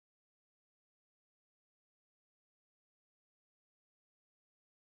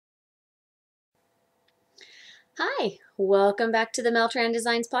Hi, welcome back to the Mel-Tran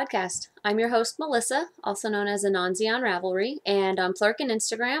Designs podcast. I'm your host, Melissa, also known as Anansi on Ravelry, and on Plurk and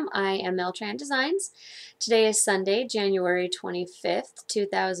Instagram, I am Mel-Tran Designs. Today is Sunday, January 25th,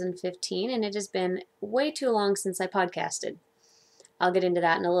 2015, and it has been way too long since I podcasted. I'll get into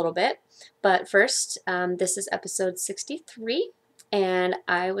that in a little bit, but first, this is episode 63, and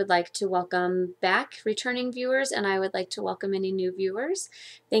I would like to welcome back returning viewers, and I would like to welcome any new viewers.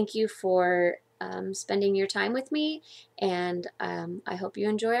 Thank you for spending your time with me, and I hope you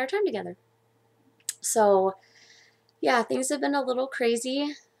enjoy our time together. So, yeah, things have been a little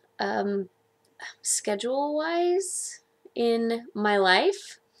crazy schedule-wise in my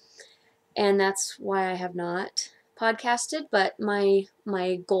life, and that's why I have not podcasted, but my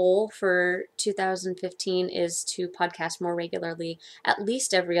goal for 2015 is to podcast more regularly, at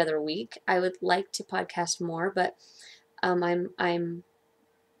least every other week. I would like to podcast more, but I'm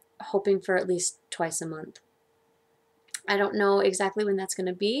hoping for at least twice a month. I don't know exactly when that's going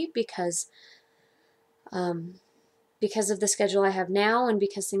to be because of the schedule I have now and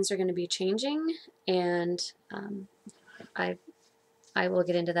because things are going to be changing, and I will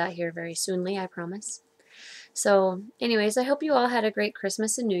get into that here very soonly, I promise. So anyways, I hope you all had a great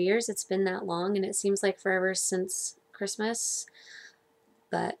Christmas and New Year's. It's been that long and it seems like forever since Christmas.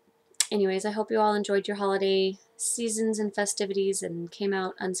 But anyways, I hope you all enjoyed your holiday seasons and festivities and came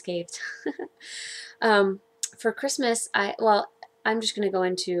out unscathed. For Christmas, I'm just going to go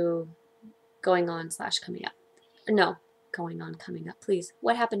into going on / coming up. No, going on, coming up, please.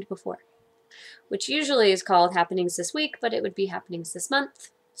 What happened before? Which usually is called happenings this week, but it would be happenings this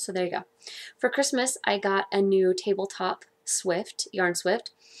month. So there you go. For Christmas, I got a new tabletop Swift, yarn Swift,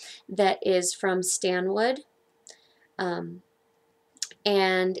 that is from Stanwood.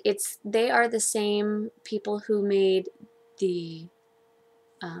 And they are the same people who made the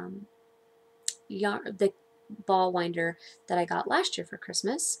the ball winder that I got last year for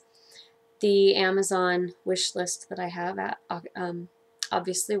Christmas. The Amazon wish list that I have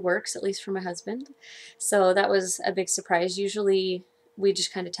obviously works, at least for my husband. So that was a big surprise. Usually we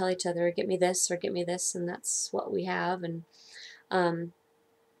just kind of tell each other, get me this or get me this, and that's what we have. And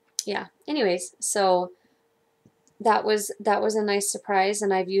yeah, anyways, so that was a nice surprise,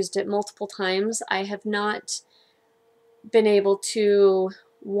 and I've used it multiple times. I have not been able to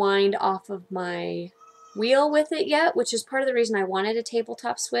wind off of my wheel with it yet, which is part of the reason I wanted a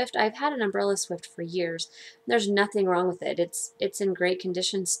tabletop Swift. I've had an umbrella Swift for years. There's nothing wrong with it. It's in great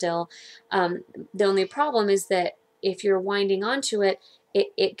condition still. The only problem is that if you're winding onto it,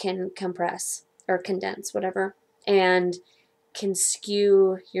 it can compress or condense, whatever, and can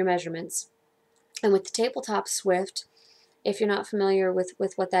skew your measurements. And with the tabletop Swift, if you're not familiar with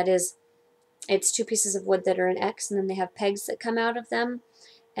what that is, it's two pieces of wood that are an X, and then they have pegs that come out of them,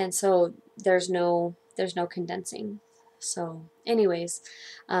 and so there's no condensing. So anyways,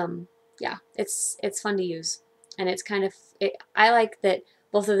 yeah, it's fun to use, and it's kind of I like that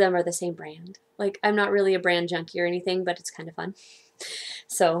both of them are the same brand. Like, I'm not really a brand junkie or anything, but it's kind of fun.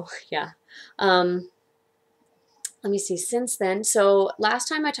 So yeah, let me see, since then, so last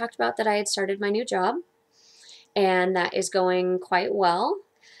time I talked about that I had started my new job, and that is going quite well.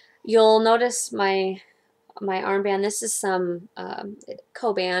 You'll notice my armband. This is some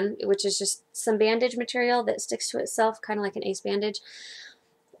Coban, which is just some bandage material that sticks to itself, kind of like an ace bandage.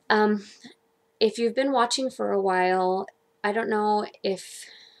 If you've been watching for a while, I don't know if,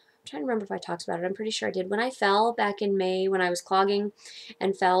 I'm trying to remember if I talked about it. I'm pretty sure I did. When I fell back in May, when I was clogging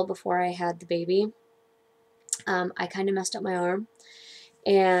and fell before I had the baby, I kind of messed up my arm,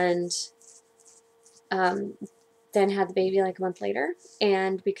 and then had the baby like a month later,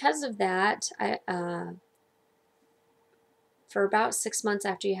 and because of that, for about 6 months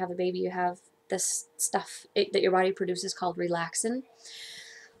after you have a baby, you have this stuff that your body produces called relaxin,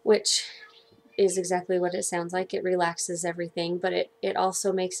 which is exactly what it sounds like. It relaxes everything, but it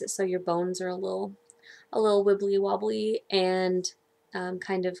also makes it so your bones are a little wibbly wobbly, and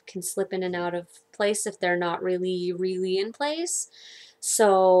kind of can slip in and out of place if they're not really in place.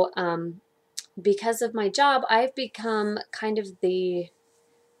 So because of my job, I've become kind of the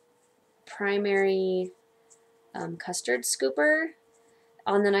primary custard scooper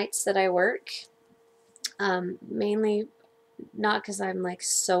on the nights that I work. Mainly not because I'm like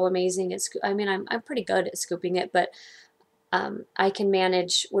so amazing at I mean, I'm pretty good at scooping it, but I can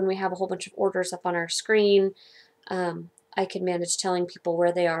manage when we have a whole bunch of orders up on our screen. I can manage telling people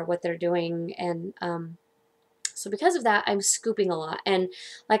where they are, what they're doing, and so because of that, I'm scooping a lot. And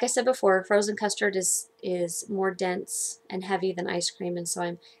like I said before, frozen custard is more dense and heavy than ice cream, and so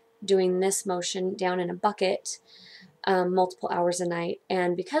I'm doing this motion down in a bucket multiple hours a night.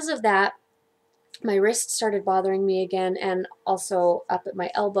 And because of that, my wrist started bothering me again, and also up at my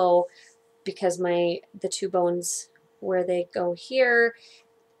elbow, because the two bones where they go here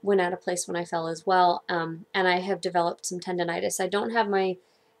went out of place when I fell as well. And I have developed some tendonitis. I don't have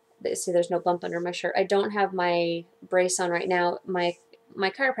see, there's no bump under my shirt. I don't have my brace on right now. My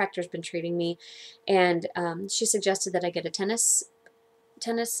chiropractor's been treating me, and she suggested that I get a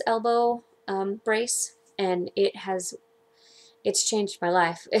tennis elbow brace, and it's changed my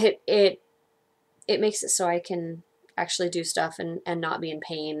life. It makes it so I can actually do stuff and not be in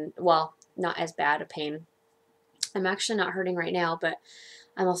pain. Well, not as bad a pain. I'm actually not hurting right now, but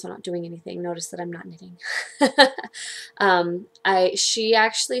I'm also not doing anything. Notice that I'm not knitting. She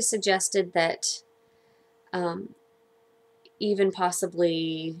actually suggested that even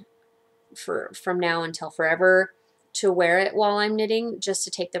possibly from now until forever, to wear it while I'm knitting, just to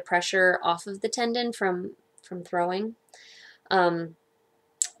take the pressure off of the tendon from throwing.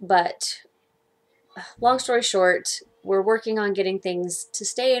 But long story short, we're working on getting things to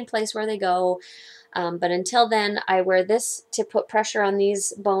stay in place where they go. But until then, I wear this to put pressure on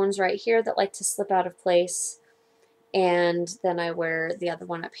these bones right here that like to slip out of place. And then I wear the other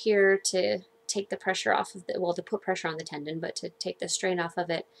one up here to take the pressure off of well, to put pressure on the tendon, but to take the strain off of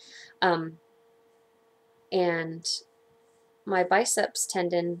it. And my biceps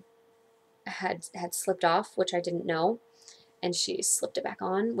tendon had slipped off, which I didn't know. And she slipped it back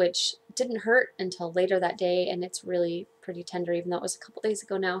on, which didn't hurt until later that day, and it's really pretty tender, even though it was a couple days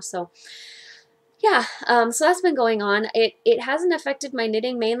ago now. So yeah, so that's been going on. It hasn't affected my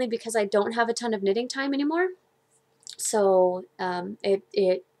knitting, mainly because I don't have a ton of knitting time anymore. So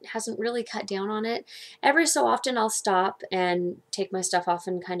it hasn't really cut down on it. Every so often I'll stop and take my stuff off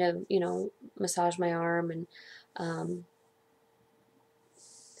and kind of, massage my arm, and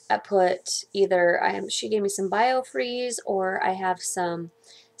I put either she gave me some BioFreeze, or I have some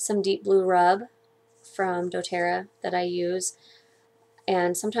Deep Blue Rub from doTERRA that I use.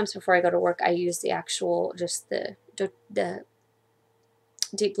 And sometimes before I go to work, I use the actual, just the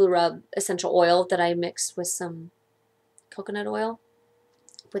Deep Blue Rub essential oil that I mix with some coconut oil.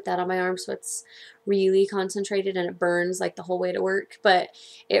 Put that on my arm so it's really concentrated and it burns like the whole way to work. But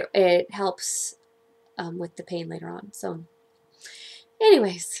it helps with the pain later on. So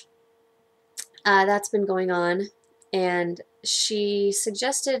anyways, that's been going on. And she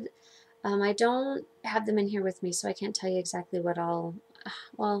suggested, I don't have them in here with me, so I can't tell you exactly what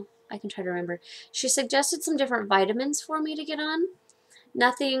well, I can try to remember. She suggested some different vitamins for me to get on.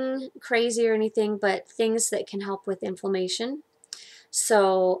 Nothing crazy or anything, but things that can help with inflammation.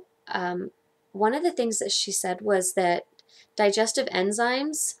 So one of the things that she said was that digestive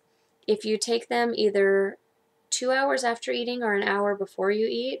enzymes, if you take them either 2 hours after eating or an hour before you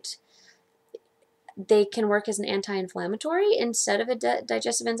eat, they can work as an anti-inflammatory instead of a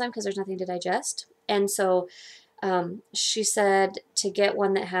digestive enzyme, because there's nothing to digest. And so she said to get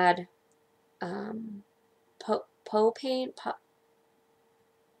one that had papain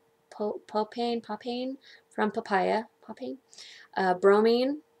from papaya,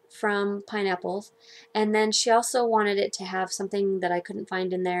 bromine from pineapples, and then she also wanted it to have something that I couldn't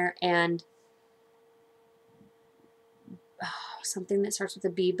find in there, and something that starts with a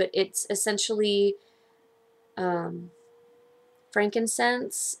B, but it's essentially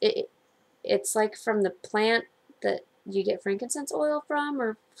frankincense. It's like from the plant that you get frankincense oil from,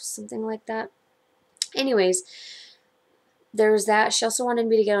 or something like that. Anyways, there's that. She also wanted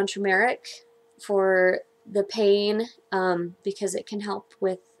me to get on turmeric for the pain, because it can help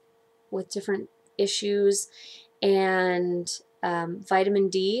with different issues, and vitamin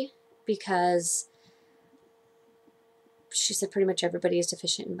D, because she said pretty much everybody is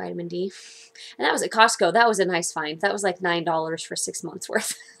deficient in vitamin D. And that was at Costco. That was a nice find. That was like $9 for 6 months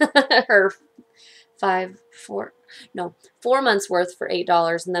worth. Or 4 months worth for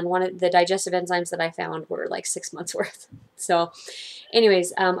 $8. And then one of the digestive enzymes that I found were like 6 months worth. So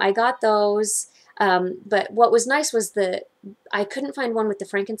anyways, I got those. But what was nice was I couldn't find one with the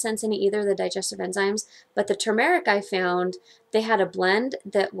frankincense in it either, the digestive enzymes. But the turmeric I found, they had a blend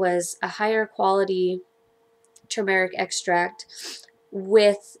that was a higher quality turmeric extract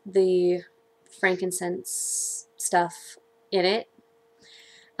with the frankincense stuff in it.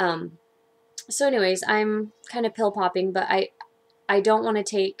 So anyways, I'm kind of pill popping, but I don't want to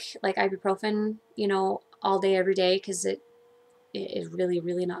take like ibuprofen, all day every day, because it is really,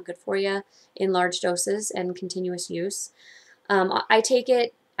 really not good for you in large doses and continuous use. I take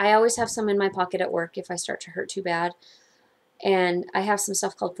it. I always have some in my pocket at work if I start to hurt too bad. And I have some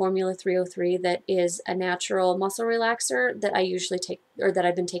stuff called Formula 303 that is a natural muscle relaxer that I usually take, or that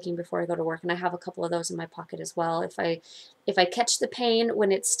I've been taking before I go to work, and I have a couple of those in my pocket as well. If I catch the pain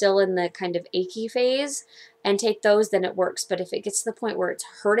when it's still in the kind of achy phase and take those, then it works. But if it gets to the point where it's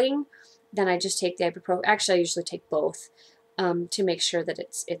hurting, then I just take the ibuprofen. Actually, I usually take both to make sure that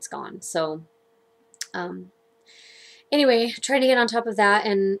it's gone. So anyway, trying to get on top of that,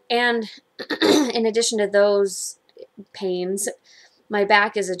 and in addition to those pains, my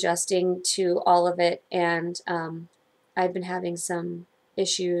back is adjusting to all of it, and I've been having some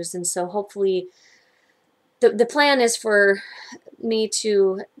issues, and so hopefully the plan is for me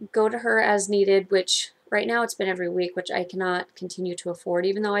to go to her as needed, which right now it's been every week, which I cannot continue to afford,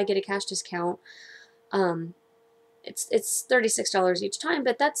 even though I get a cash discount. It's $36 each time,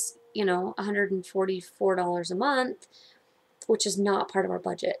 but that's, you know, $144 a month, which is not part of our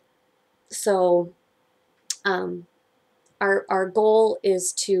budget. So our goal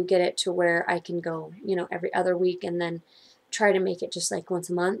is to get it to where I can go, you know, every other week, and then try to make it just like once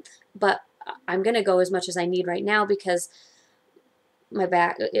a month. But I'm going to go as much as I need right now because my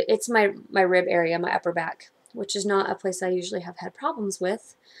back, it's my rib area, my upper back, which is not a place I usually have had problems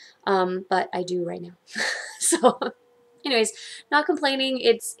with, but I do right now. So anyways, not complaining.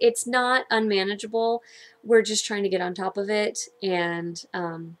 It's not unmanageable. We're just trying to get on top of it, and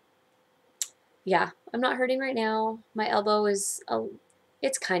yeah, I'm not hurting right now. My elbow is,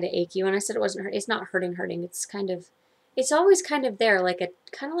 it's kind of achy. When I said it wasn't hurt, it's not hurting. It's kind of, it's always kind of there, like a,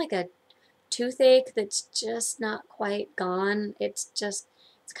 kind of like a toothache that's just not quite gone. It's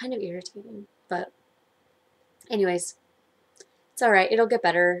kind of irritating. But anyways, it's all right. It'll get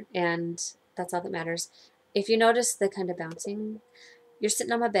better, and that's all that matters. If you notice the kind of bouncing, you're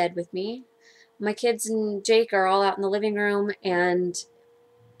sitting on my bed with me. My kids and Jake are all out in the living room, and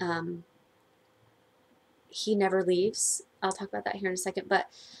he never leaves. I'll talk about that here in a second, but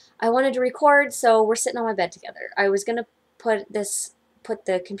I wanted to record, so we're sitting on my bed together. I was gonna put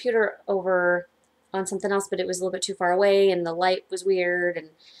the computer over on something else, but it was a little bit too far away, and the light was weird,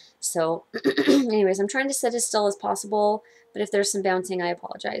 and so anyways, I'm trying to sit as still as possible, but if there's some bouncing, I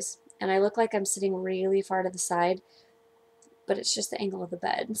apologize. And I look like I'm sitting really far to the side, but it's just the angle of the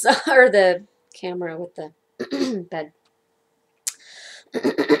bed, so, or the camera with the bed.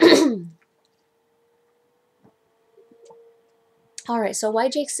 All right, so why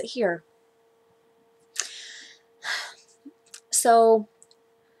Jake sit here? So,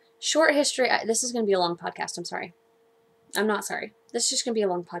 short history. This is going to be a long podcast. I'm sorry. I'm not sorry. This is just going to be a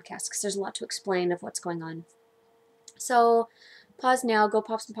long podcast because there's a lot to explain of what's going on. So, pause now. Go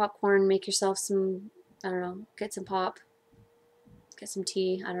pop some popcorn. Make yourself some, I don't know, get some pop. Get some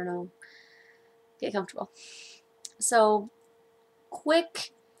tea. I don't know. Get comfortable. So,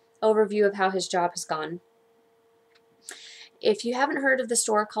 quick overview of how his job has gone. If you haven't heard of the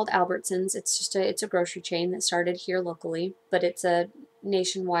store called Albertsons, it's a grocery chain that started here locally, but it's a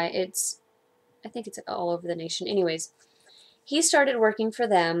nationwide. I think it's all over the nation. Anyways, he started working for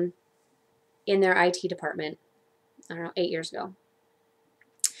them in their IT department, I don't know, 8 years ago.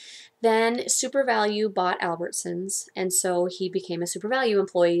 Then Super Value bought Albertsons, and so he became a Super Value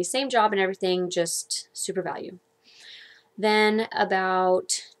employee. Same job and everything, just Super Value. Then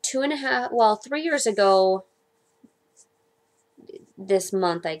about 3 years ago, this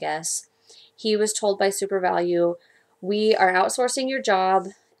month, I guess, he was told by Super Value, we are outsourcing your job,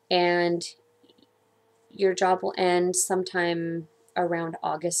 and your job will end sometime around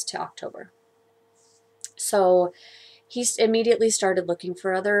August to October. So he immediately started looking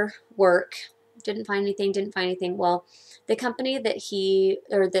for other work. Didn't find anything. Well, the company that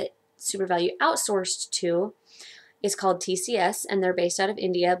Super Value outsourced to is called TCS, and they're based out of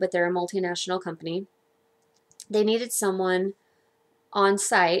India, but they're a multinational company. They needed someone on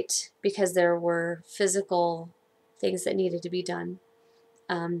site because there were physical things that needed to be done.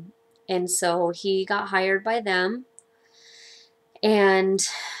 And so he got hired by them, and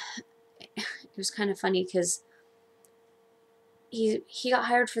it was kind of funny because he got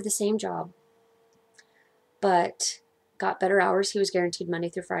hired for the same job, but got better hours. He was guaranteed Monday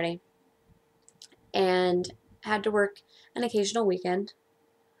through Friday, and had to work an occasional weekend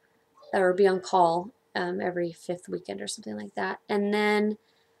or be on call every fifth weekend or something like that. And then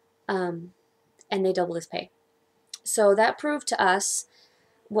and they doubled his pay. So that proved to us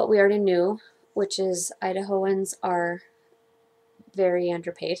what we already knew, which is Idahoans are very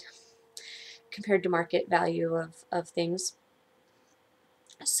underpaid compared to market value of things.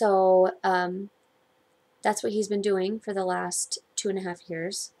 So that's what he's been doing for the last 2.5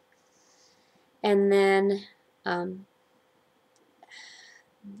 years. And then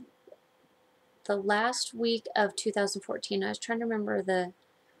the last week of 2014. I was trying to remember the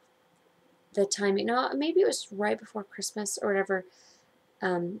timing. No, maybe it was right before Christmas or whatever.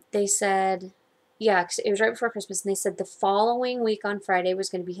 They said, yeah, it was right before Christmas, and they said the following week on Friday was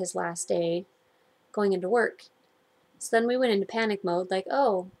going to be his last day going into work. So then we went into panic mode, like,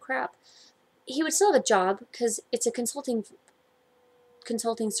 oh, crap. He would still have a job because it's a consulting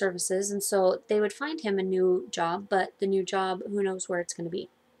services, and so they would find him a new job, but the new job, who knows where it's going to be.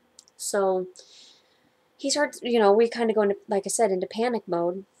 So he starts, we kind of go into, like I said, into panic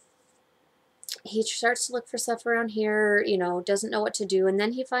mode. He starts to look for stuff around here, doesn't know what to do, and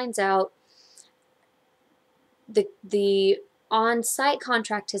then he finds out the on-site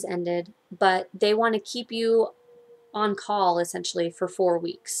contract has ended, but they want to keep you on call essentially for 4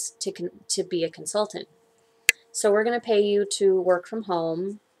 weeks to be a consultant. So we're going to pay you to work from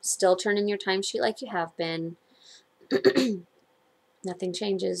home, still turn in your timesheet like you have been. Nothing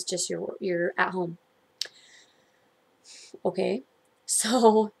changes, just you're at home. Okay.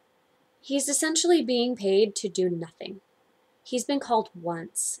 So he's essentially being paid to do nothing. He's been called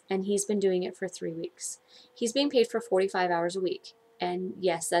once, and he's been doing it for 3 weeks. He's being paid for 45 hours a week. And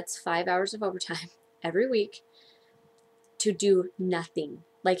yes, that's 5 hours of overtime every week to do nothing.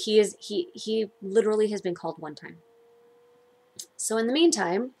 Like he literally has been called one time. So in the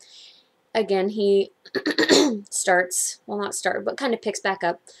meantime, again, he but kind of picks back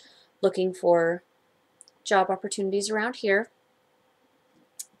up looking for job opportunities around here,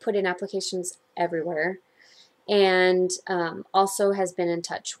 put in applications everywhere, and also has been in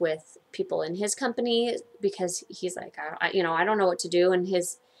touch with people in his company because he's like, I don't know what to do. And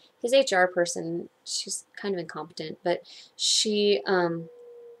his HR person, she's kind of incompetent, but she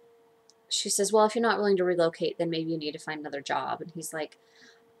says, well, if you're not willing to relocate, then maybe you need to find another job. And he's like,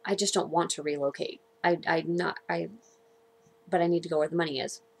 I just don't want to relocate. But I need to go where the money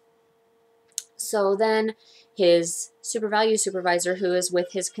is. So then his supervisor, who is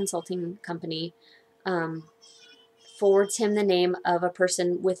with his consulting company, forwards him the name of a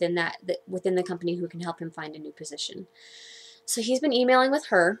person within the company who can help him find a new position. So he's been emailing with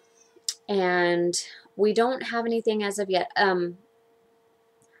her, and we don't have anything as of yet. I'm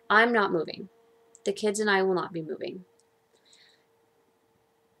not moving. The kids and I will not be moving.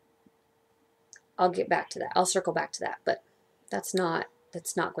 I'll get back to that. I'll circle back to that, but that's not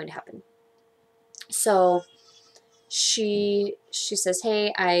going to happen. So she says,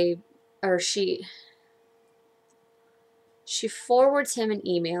 hey, she forwards him an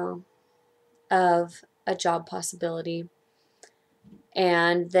email of a job possibility,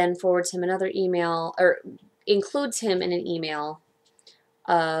 and then forwards him another email, or includes him in an email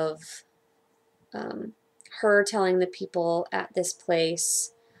of her telling the people at this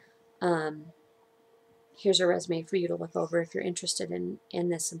place, here's a resume for you to look over if you're interested in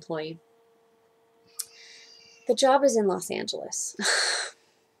this employee. The job is in Los Angeles.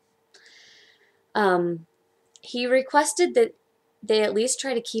 He requested that they at least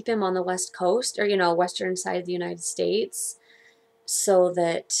try to keep him on the West Coast, or, western side of the United States, so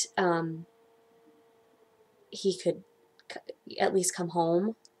that he could at least come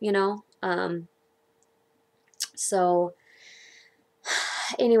home, So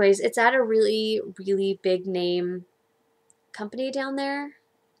anyways, it's at a really, really big name company down there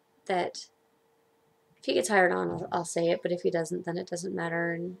that if he gets hired on, I'll say it, but if he doesn't, then it doesn't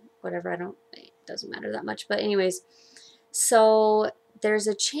matter, and whatever, it doesn't matter that much. But anyways, so there's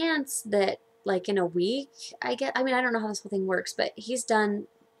a chance that, like, in a week, I don't know how this whole thing works, but he's done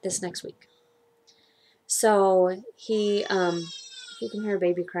this next week. So you can hear a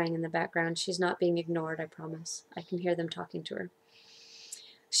baby crying in the background. She's not being ignored, I promise. I can hear them talking to her.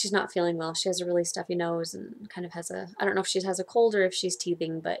 She's not feeling well. She has a really stuffy nose and kind of has I don't know if she has a cold or if she's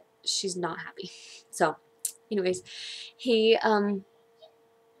teething, but she's not happy. So, anyways, he might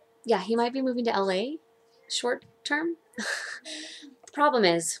be moving to LA short term. The problem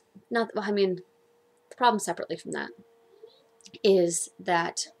is, the problem separately from that is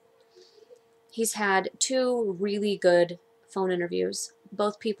that he's had 2 really good phone interviews.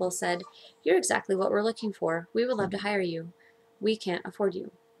 Both people said, you're exactly what we're looking for. We would love to hire you. We can't afford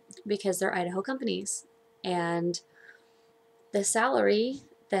you, because they're Idaho companies. And the salary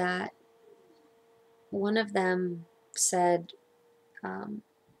that one of them said,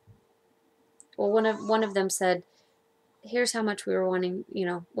 one of them said, here's how much we were wanting,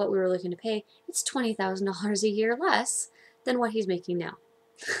 what we were looking to pay. It's $20,000 a year less than what he's making now.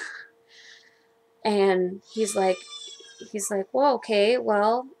 And he's like, well, okay,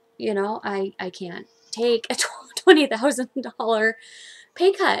 well, I can't take a $20,000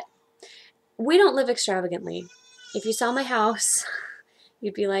 pay cut. We don't live extravagantly. If you saw my house,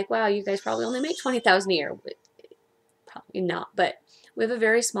 You'd be like, wow, you guys probably only make 20,000 a year. But probably not, but we have a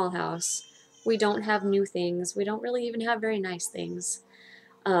very small house. We don't have new things. We don't really even have very nice things.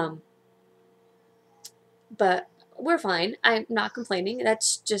 Um, but we're fine. I'm not complaining.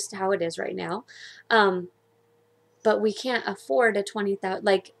 That's just how it is right now. But we can't afford a 20,000,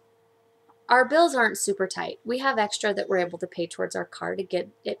 like, our bills aren't super tight. We have extra that we're able to pay towards our car to get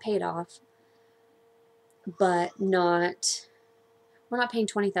it paid off, but we're not paying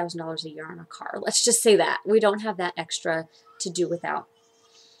 $20,000 a year on a car. Let's just say that. We don't have that extra to do without.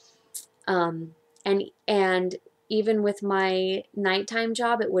 And even with my nighttime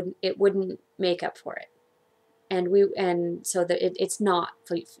job, it wouldn't make up for it. And so that it's not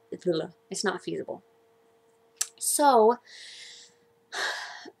feasible. So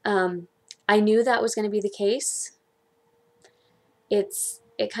I knew that was going to be the case. It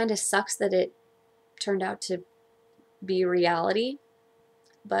kind of sucks that it turned out to be reality,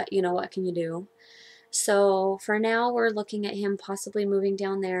 but you know, what can you do? So for now, we're looking at him possibly moving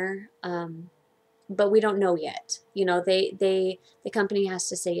down there, but we don't know yet. You know, the company has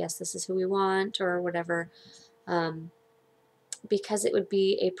to say, yes, this is who we want, or whatever, because it would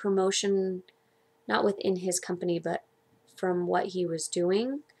be a promotion, not within his company, but from what he was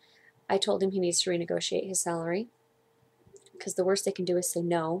doing. I told him he needs to renegotiate his salary, because the worst they can do is say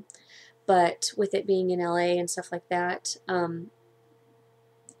no. But with it being in LA and stuff like that, I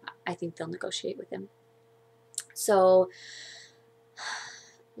think they'll negotiate with him. So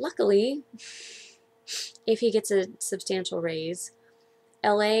luckily, if he gets a substantial raise,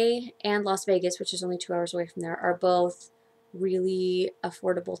 LA and Las Vegas, which is only 2 hours away from there, are both really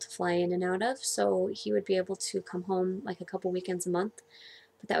affordable to fly in and out of. So he would be able to come home like a couple weekends a month,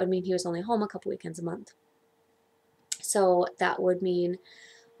 but that would mean he was only home a couple weekends a month. So that would mean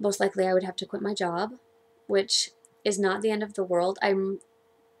most likely I would have to quit my job, which is not the end of the world. I'm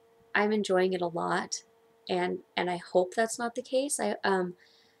enjoying it a lot, and I hope that's not the case. I'm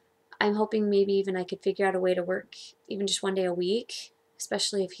hoping maybe even I could figure out a way to work even just 1 day a week,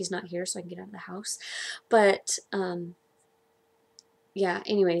 especially if he's not here, so I can get out of the house. But yeah,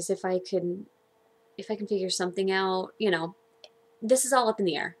 anyways, if I can figure something out, you know, this is all up in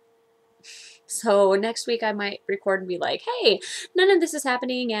the air. So next week I might record and be like, hey, none of this is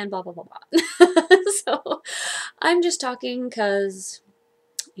happening and blah, blah, blah, blah. So I'm just talking because,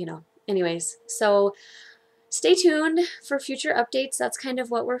 you know, anyways. So stay tuned for future updates. That's kind of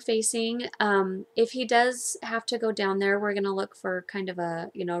what we're facing. If he does have to go down there, we're going to look for kind of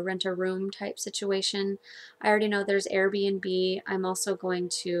a, you know, rent a room type situation. I already know there's Airbnb. I'm also going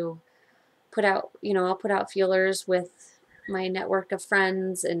to put out, you know, I'll put out feelers with my network of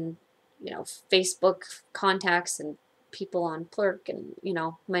friends and, you know, Facebook contacts and people on Plurk and, you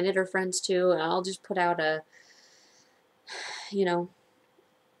know, my knitter friends too. And I'll just put out a, you know,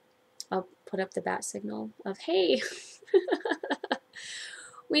 I'll put up the bat signal of, hey,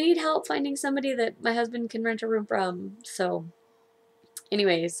 we need help finding somebody that my husband can rent a room from. So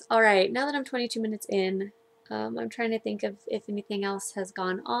anyways, all right, now that I'm 22 minutes in, I'm trying to think of if anything else has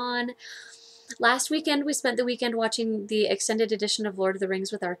gone on. Last weekend, we spent the weekend watching the extended edition of Lord of the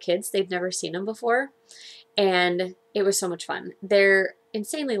Rings with our kids. They've never seen them before, and it was so much fun. They're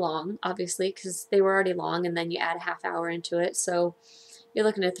insanely long, obviously, because they were already long, and then you add a half hour into it, so you're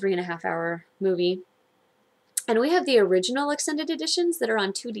looking at a 3.5 hour movie. And we have the original extended editions that are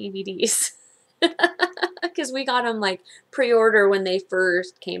on 2 DVDs, because we got them like pre-order when they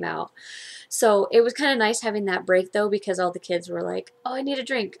first came out. So it was kind of nice having that break, though, because all the kids were like, oh, I need a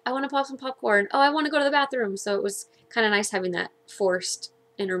drink. I want to pop some popcorn. Oh, I want to go to the bathroom. So it was kind of nice having that forced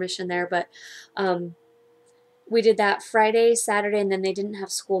intermission there. But we did that Friday, Saturday, and then they didn't have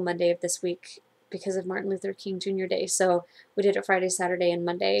school Monday of this week because of Martin Luther King Jr. Day. So we did it Friday, Saturday, and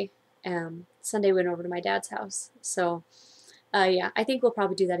Monday. Sunday we went over to my dad's house. So yeah, I think we'll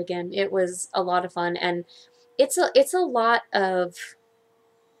probably do that again. It was a lot of fun, and it's a lot of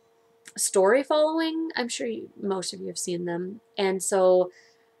story following. I'm sure most of you have seen them. And so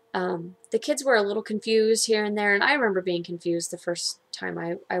the kids were a little confused here and there, and I remember being confused the first time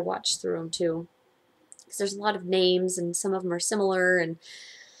I watched through them too, because there's a lot of names and some of them are similar,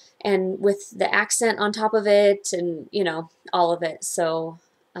 and with the accent on top of it, and you know, all of it. So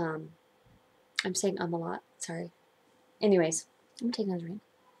I'm saying a lot, sorry. Anyways, I'm gonna take another drink.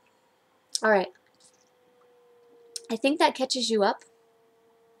 All right, I think that catches you up.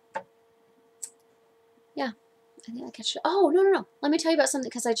 Yeah, I think that catches you. Oh, no. Let me tell you about something,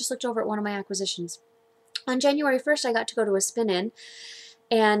 because I just looked over at one of my acquisitions. On January 1st, I got to go to a spin-in,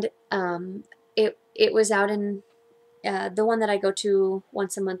 and it was out in the one that I go to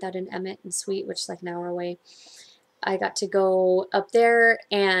once a month out in Emmett and Sweet, which is like an hour away. I got to go up there,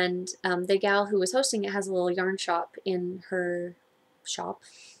 and the gal who was hosting it has a little yarn shop in her shop.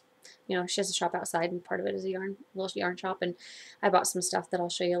 You know, she has a shop outside, and part of it is a little yarn shop, and I bought some stuff that I'll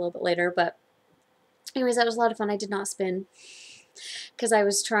show you a little bit later. But anyways, that was a lot of fun. I did not spin because I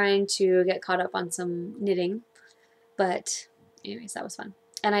was trying to get caught up on some knitting, but anyways, that was fun.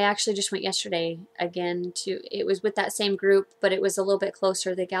 And I actually just went yesterday again it was with that same group, but it was a little bit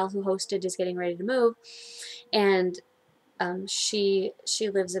closer. The gal who hosted is getting ready to move, and she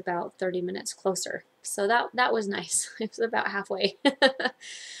lives about 30 minutes closer. So that was nice. It was about halfway.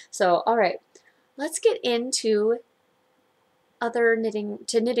 So, all right, let's get into other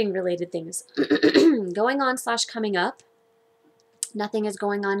knitting related things. Going on / coming up. Nothing is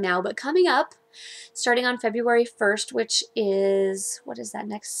going on now, but coming up, starting on February 1st, which is, what is that,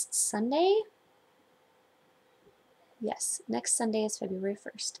 next Sunday? Yes, next Sunday is February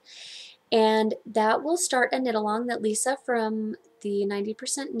 1st. And that will start a knit along that Lisa from the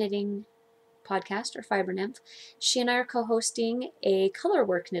 90% Knitting podcast, or Fiber Nymph, she and I are co-hosting a color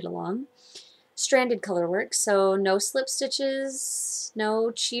work knit along. Stranded color work, so no slip stitches,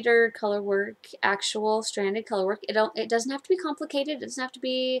 no cheater color work, actual stranded color work. It doesn't have to be complicated. It doesn't have to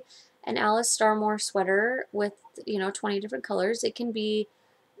be an Alice Starmore sweater with 20 different colors. It can be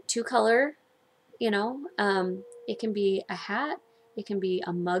 2-color, it can be a hat, it can be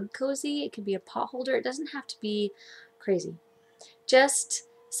a mug cozy, it can be a pot holder. It doesn't have to be crazy. Just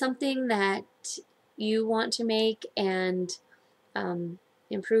something that you want to make and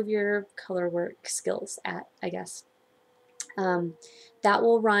improve your color work skills at, I guess. That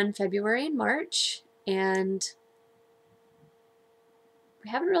will run February and March, and we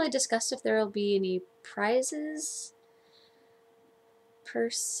haven't really discussed if there will be any prizes per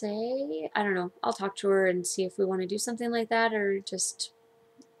se. I don't know. I'll talk to her and see if we want to do something like that or just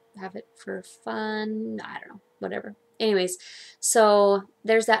have it for fun. I don't know. Whatever. Anyways, so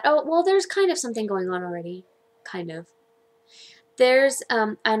there's that. Oh, well, there's kind of something going on already. Kind of. There's,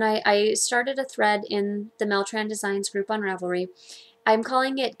 and I started a thread in the Mel-Tran Designs group on Ravelry. I'm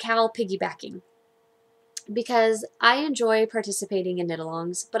calling it Cal Piggybacking because I enjoy participating in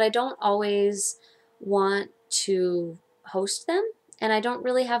knit-alongs, but I don't always want to host them, and I don't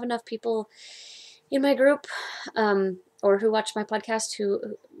really have enough people in my group or who watch my podcast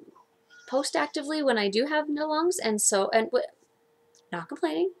who post actively when I do have knit-alongs, and not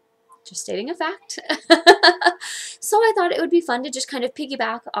complaining, just stating a fact. So I thought it would be fun to just kind of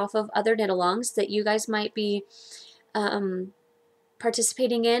piggyback off of other knit-alongs that you guys might be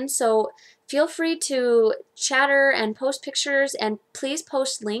participating in. So feel free to chatter and post pictures, and please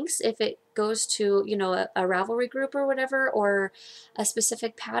post links if it goes to a Ravelry group or whatever, or a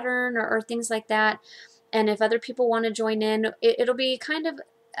specific pattern or things like that. And if other people want to join in, it'll be kind of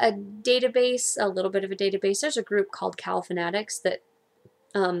a database, a little bit of a database. There's a group called Cal Fanatics that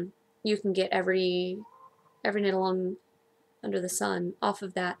you can get every knit along under the sun off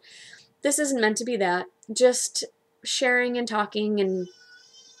of that. This isn't meant to be that. Just sharing and talking and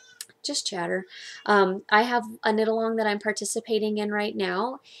just chatter. I have a knit along that I'm participating in right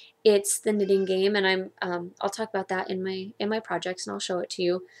now. It's the knitting game, and I'll talk about that in my projects, and I'll show it to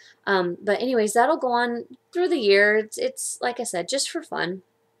you. But anyways, that'll go on through the year. It's like I said, just for fun.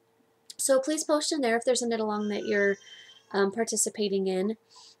 So please post in there if there's a knit along that you're participating in.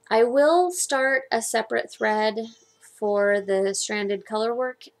 I will start a separate thread for the stranded color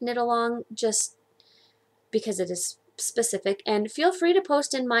work knit along, just because it is specific, and feel free to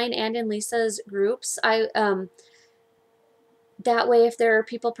post in mine and in Lisa's groups. That way, if there are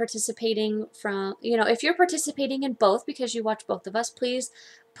people participating from, if you're participating in both because you watch both of us, please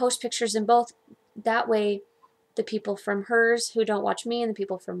post pictures in both. That way, the people from hers who don't watch me and the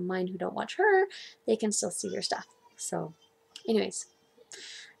people from mine who don't watch her, they can still see your stuff. So anyways,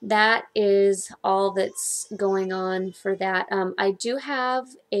 that is all that's going on for that. I do have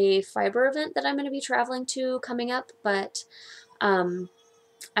a fiber event that I'm going to be traveling to coming up, but I'm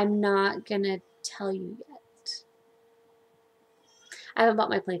not going to tell you yet. I haven't bought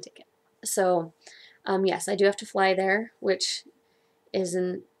my plane ticket. So yes, I do have to fly there, which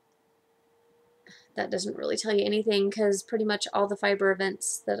that doesn't really tell you anything, because pretty much all the fiber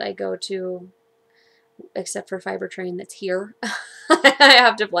events that I go to, except for Fiber Train that's here, I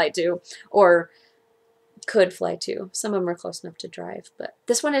have to fly to, or could fly to. Some of them are close enough to drive, but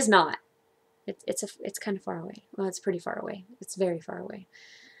this one is not. It's kind of far away. Well, it's pretty far away. It's very far away.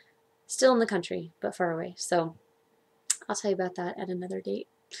 Still in the country, but far away. So I'll tell you about that at another date.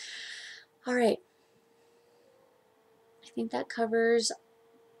 All right. I think that covers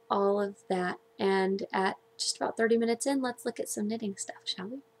all of that. And at just about 30 minutes in, let's look at some knitting stuff, shall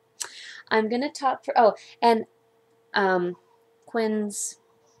we? I'm going to talk for, and Quinn's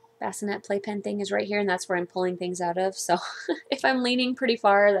bassinet playpen thing is right here, and that's where I'm pulling things out of. So if I'm leaning pretty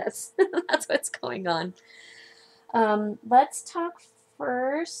far, that's that's what's going on. Let's talk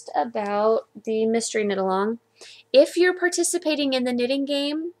first about the mystery knit along. If you're participating in the knitting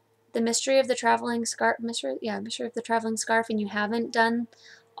game, the mystery of the traveling scarf, mystery of the traveling scarf, and you haven't done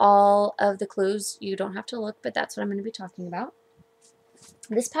all of the clues, you don't have to look, but that's what I'm going to be talking about.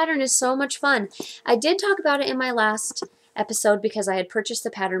 This pattern is so much fun. I did talk about it in my last episode because I had purchased the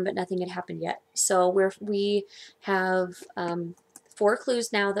pattern, but nothing had happened yet. So we have 4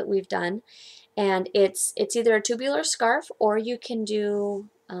 clues now that we've done, and it's either a tubular scarf or you can do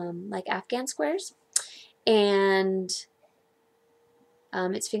like Afghan squares, and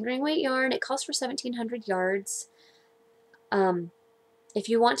it's fingering weight yarn. It calls for 1,700 yards. If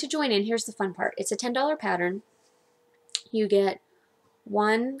you want to join in, here's the fun part. It's a $10 pattern. You get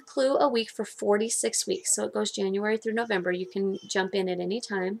 1 clue a week for 46 weeks, so it goes January through November. You can jump in at any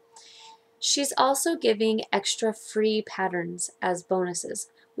time. She's also giving extra free patterns as bonuses.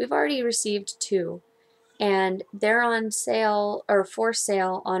 We've already received 2, and they're on sale or for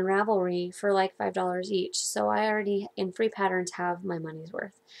sale on Ravelry for like $5 each. So I already, in free patterns, have my money's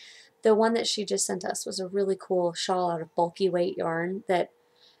worth. The one that she just sent us was a really cool shawl out of bulky weight yarn that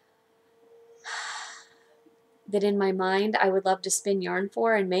in my mind I would love to spin yarn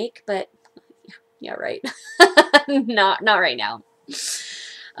for and make, but yeah, right. not right now.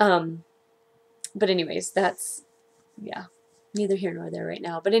 But anyways, that's, yeah, neither here nor there right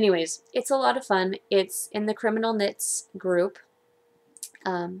now. But anyways, it's a lot of fun. It's in the Criminal Knits group.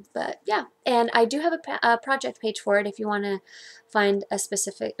 But yeah, and I do have a project page for it if you want to find a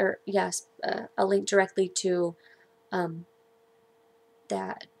specific, or yes, a link directly to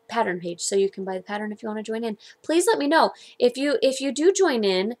that pattern page, so you can buy the pattern if you want to join in. Please let me know if you do join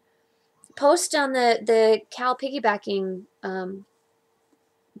in. Post on the Cal piggybacking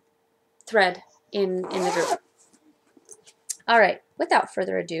thread in the group. All right, without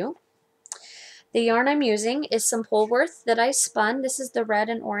further ado, the yarn I'm using is some Polworth that I spun. This is the red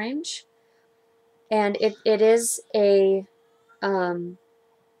and orange, and it is a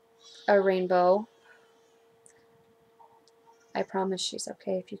rainbow. I promise she's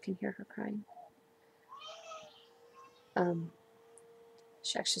okay if you can hear her crying.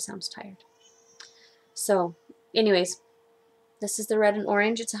 She actually sounds tired. So, anyways, this is the red and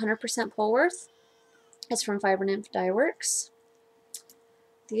orange. It's 100% Polworth. It's from Fiber Nymph Dye Works.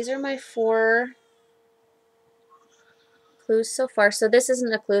 These are my 4 clues so far. So this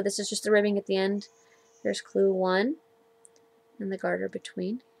isn't a clue. This is just the ribbing at the end. Here's clue 1 and the garter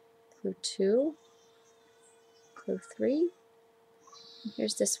between. Clue 2. Clue 3. And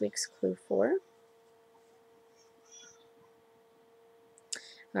here's this week's clue 4.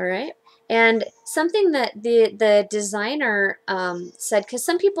 All right. And something that the designer said, because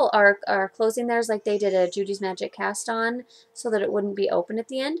some people are closing theirs like they did a Judy's Magic cast on so that it wouldn't be open at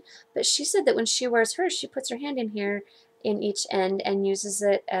the end. But she said that when she wears hers, she puts her hand in here in each end and uses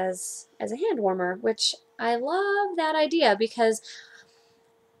it as a hand warmer, which I love that idea because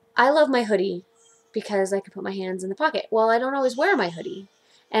I love my hoodie because I can put my hands in the pocket. Well, I don't always wear my hoodie.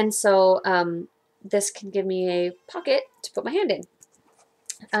 And so this can give me a pocket to put my hand in.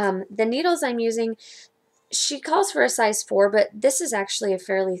 The needles I'm using, she calls for a size 4, but this is actually a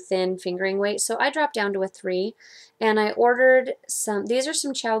fairly thin fingering weight, so I dropped down to a 3, and I ordered some. These are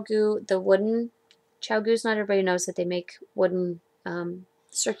some ChowGoo, the wooden ChowGoos. Not everybody knows that they make wooden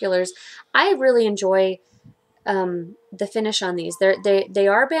circulars. I really enjoy the finish on these. They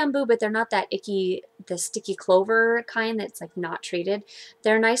are bamboo, but they're not that icky, the sticky clover kind that's like not treated.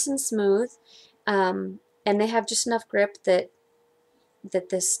 They're nice and smooth, and they have just enough grip that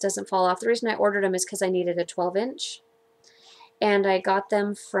this doesn't fall off. The reason I ordered them is because I needed a 12-inch, and I got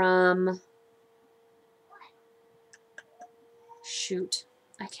them from, shoot,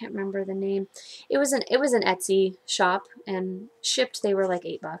 I can't remember the name. It was an Etsy shop, and shipped they were like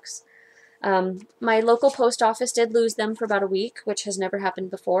 $8. My local post office did lose them for about a week, which has never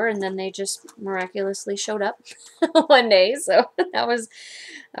happened before, and then they just miraculously showed up one day, so that was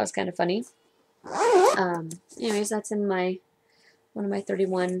kind of funny. Anyways, that's in one of my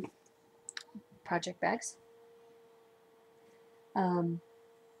 31 project bags. All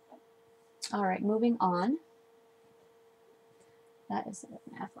right, moving on. That is an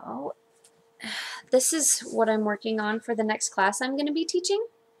FO. This is what I'm working on for the next class I'm going to be teaching.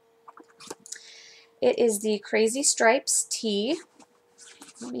 It is the Crazy Stripes tee.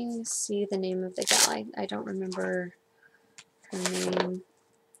 Let me see the name of the gal. I don't remember her name.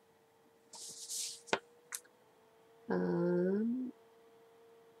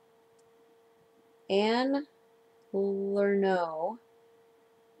 Anne Lerno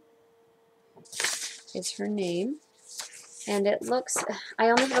is her name. And it looks, I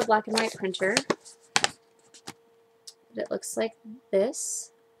only have a black and white printer, but it looks like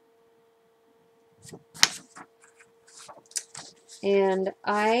this. And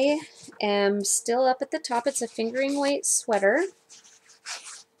I am still up at the top. It's a fingering weight sweater.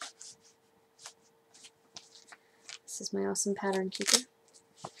 This is my awesome pattern keeper.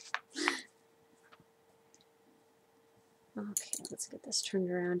 Okay, let's get this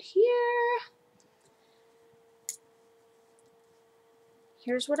turned around here.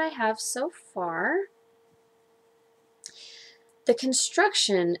 Here's what I have so far. The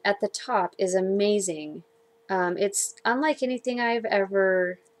construction at the top is amazing. It's unlike anything I've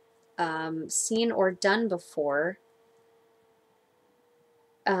ever seen or done before.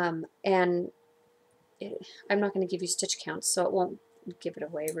 And I'm not going to give you stitch counts, so it won't give it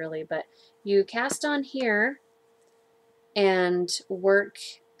away really, but you cast on here and work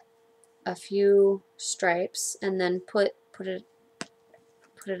a few stripes and then put it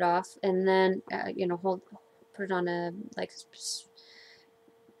off, and then you know, put it on a like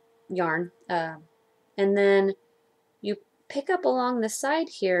yarn, and then you pick up along the side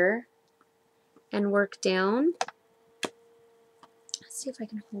here and work down. Let's see if I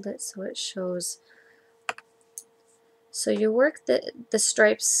can hold it so it shows. So you work the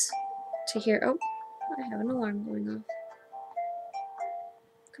stripes to here. Oh, I have an alarm going off.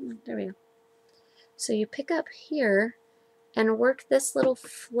 Come on, there we go. So you pick up here and work this little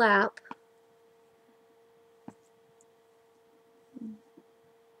flap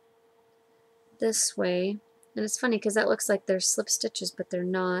this way. And it's funny because that looks like they're slip stitches, but they're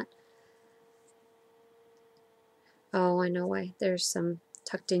not. Oh, I know why. There's some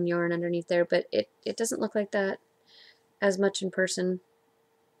tucked in yarn underneath there, but it doesn't look like that as much in person.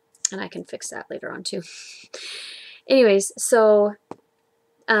 And I can fix that later on too. Anyways, so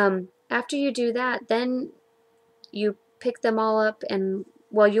after you do that, then you pick them all up, and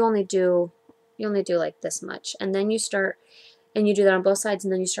well, you only do like this much, and then you start, and you do that on both sides,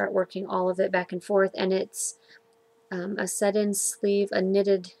 and then you start working all of it back and forth, and it's a set-in sleeve, a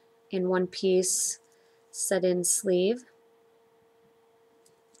knitted in one piece set-in sleeve.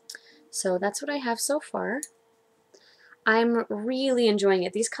 So that's what I have so far. I'm really enjoying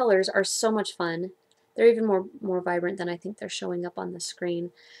it. These colors are so much fun. They're even more vibrant than I think they're showing up on the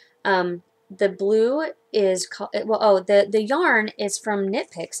screen. The blue is called, well, oh, the yarn is from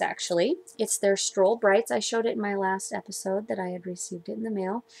Knit Picks, actually. It's their Stroll Brights. I showed it in my last episode that I had received it in the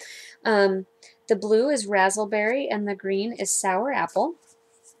mail. The blue is Razzleberry and the green is Sour Apple.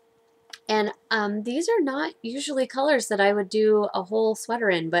 And these are not usually colors that I would do a whole sweater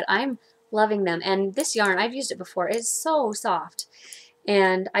in, but I'm loving them. And this yarn, I've used it before. It's so soft.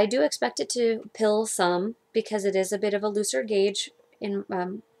 And I do expect it to pill some because it is a bit of a looser gauge in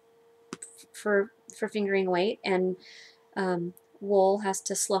for fingering weight, and wool has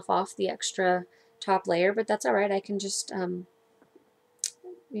to slough off the extra top layer, but that's all right. I can just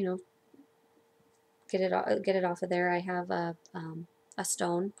you know, get it off of there. I have a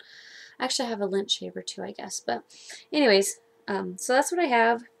stone. Actually, I have a lint shaver too, I guess. But anyways, so that's what I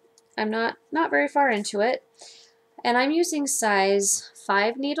have. I'm not very far into it, and I'm using size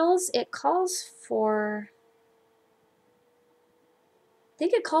 5 needles. It calls for, I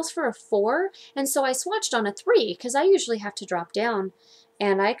think it calls for a 4, and so I swatched on a 3 because I usually have to drop down,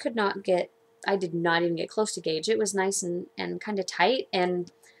 and I did not even get close to gauge. It was nice and kind of tight,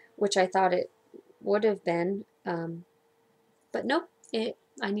 and which I thought it would have been, but nope,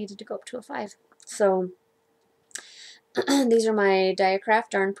 I needed to go up to a 5. So these are my Diacraft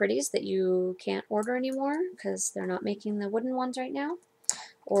Darn Pretties that you can't order anymore because they're not making the wooden ones right now,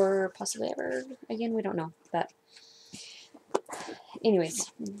 or possibly ever again, we don't know. But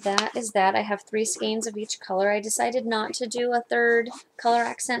anyways, that is that. I have 3 skeins of each color. I decided not to do a third color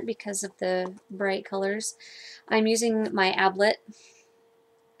accent because of the bright colors. I'm using my Ablet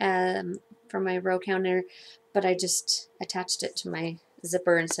for my row counter, but I just attached it to my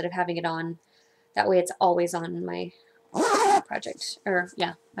zipper instead of having it on. That way it's always on my project, or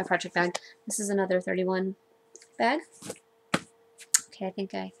yeah, my project bag. This is another 31 bag. Okay, I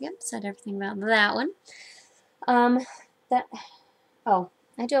think I said everything about that one. Oh,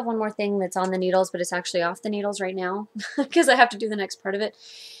 I do have one more thing that's on the needles, but it's actually off the needles right now because I have to do the next part of it.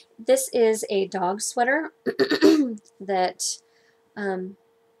 This is a dog sweater that I'm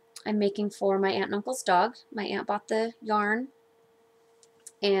making for my aunt and uncle's dog. My aunt bought the yarn,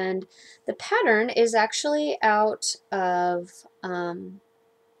 and the pattern is actually out of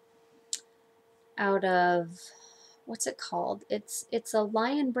what's it called? It's a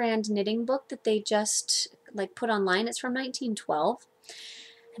Lion Brand knitting book that they just like put online. It's from 1912.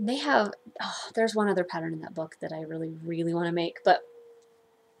 And they have, oh, there's one other pattern in that book that I really, really want to make. But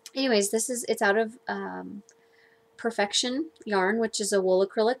anyways, it's out of Perfection yarn, which is a wool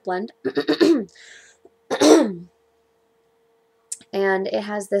acrylic blend. And it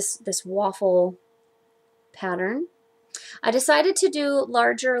has this waffle pattern. I decided to do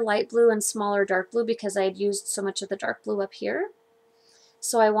larger light blue and smaller dark blue because I had used so much of the dark blue up here.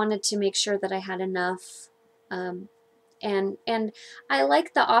 So I wanted to make sure that I had enough. And I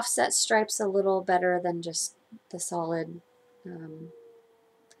like the offset stripes a little better than just the solid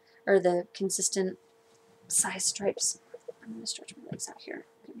or the consistent size stripes. I'm going to stretch my legs out here.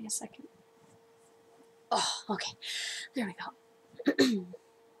 Give me a second. Oh, okay. There we go.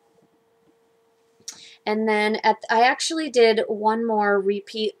 And then I actually did one more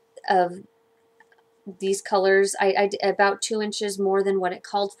repeat of these colors. I did about 2 inches more than what it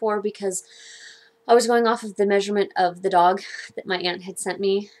called for because I was going off of the measurement of the dog that my aunt had sent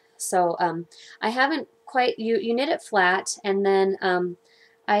me. So I haven't quite, you knit it flat, and then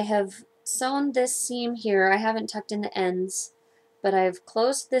I have sewn this seam here. I haven't tucked in the ends, but I've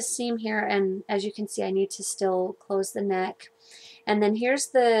closed this seam here, and as you can see, I need to still close the neck. And then here's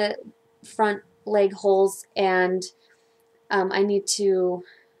the front leg holes, and I need to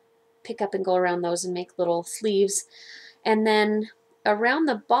pick up and go around those and make little sleeves. And then around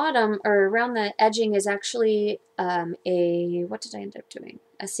the bottom, or around the edging, is actually what did I end up doing?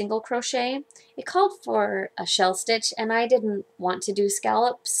 A single crochet. It called for a shell stitch, and I didn't want to do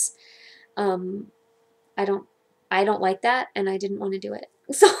scallops. I don't like that, and I didn't want to do it.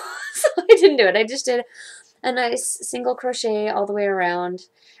 So I didn't do it. I just did a nice single crochet all the way around,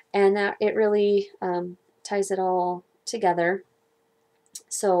 and that it really ties it all together.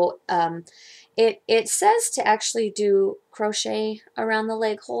 So it says to actually do crochet around the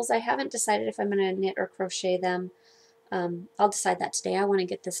leg holes. I haven't decided if I'm going to knit or crochet them. I'll decide that today. I want to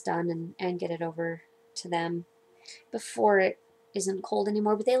get this done and get it over to them before it isn't cold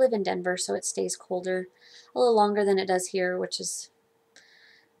anymore. But they live in Denver, so it stays colder a little longer than it does here, which is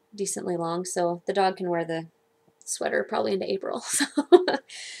decently long. So the dog can wear the sweater probably into April.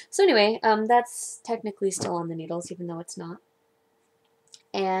 So anyway, that's technically still on the needles, even though it's not.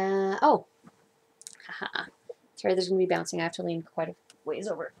 And oh, haha, sorry, there's gonna be bouncing. I have to lean quite a ways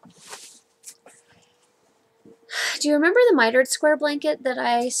over. Do you remember the mitered square blanket that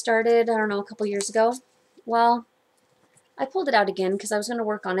I started, I don't know, a couple years ago? Well, I pulled it out again because I was going to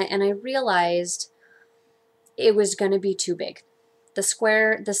work on it, and I realized it was going to be too big.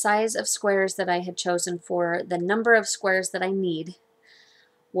 The size of squares that I had chosen for the number of squares that I need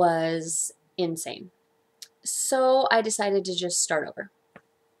was insane. So I decided to just start over.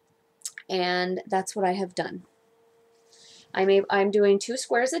 And that's what I have done. I'm doing 2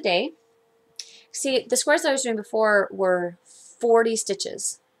 squares a day. See, the squares I was doing before were 40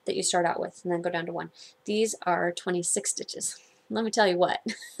 stitches that you start out with and then go down to 1. These are 26 stitches. Let me tell you what,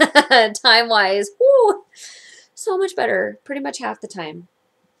 time-wise, whoo, so much better, pretty much half the time.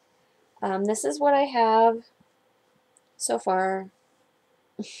 This is what I have so far.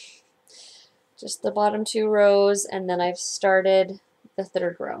 Just the bottom 2 rows, and then I've started the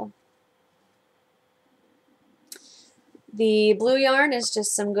 3rd row. The blue yarn is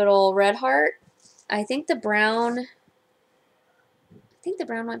just some good old Red Heart. I think the brown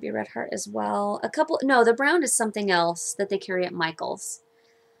might be Red Heart as well. No, the brown is something else that they carry at Michael's.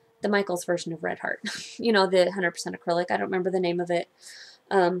 The Michael's version of Red Heart. You know, the 100% acrylic. I don't remember the name of it.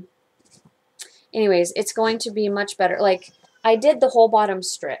 Anyways, it's going to be much better. Like, I did the whole bottom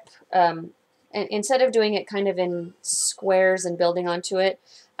strip. And instead of doing it kind of in squares and building onto it,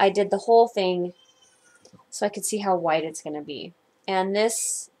 I did the whole thing so I could see how wide it's going to be. And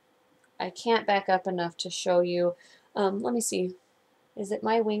this, I can't back up enough to show you. Let me see. Is it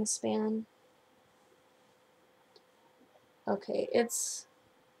my wingspan? Okay, it's,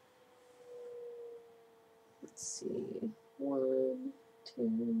 let's see, 1,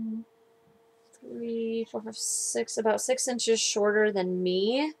 2, 3, 4, 5, 6, about 6 inches shorter than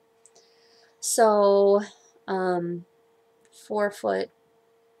me. So, 4'8"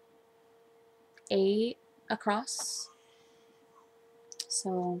 across.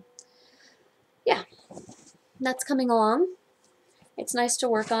 So, yeah, that's coming along. It's nice to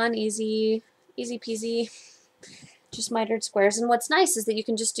work on, easy peasy, just mitered squares. And what's nice is that you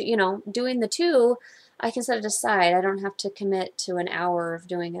can just do, you know, doing the 2, I can set it aside. I don't have to commit to an hour of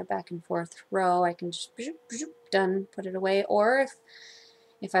doing a back and forth row. I can just done, put it away. Or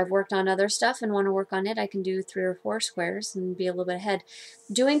if I've worked on other stuff and want to work on it, I can do 3 or 4 squares and be a little bit ahead.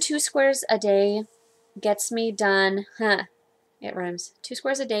 Doing 2 squares a day gets me done, it rhymes. 2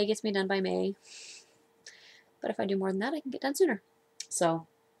 squares a day gets me done by May. but if I do more than that, I can get done sooner. So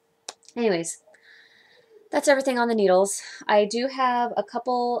anyways, that's everything on the needles. I do have a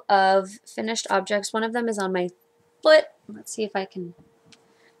couple of finished objects. One of them is on my foot. Let's see if I can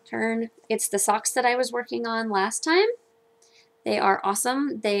turn. It's the socks that I was working on last time. They are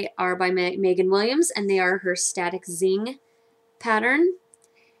awesome. They are by Megan Williams, and they are her Static Zing pattern.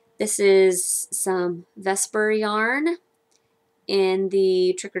 This is some Vesper yarn in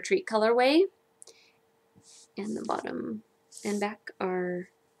the Trick or Treat colorway. And the bottom and back are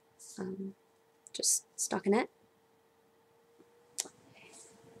just stockinette.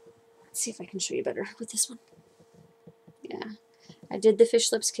 Let's see if I can show you better with this one. Yeah, I did the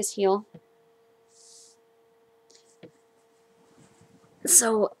Fish Lips Kiss Heel.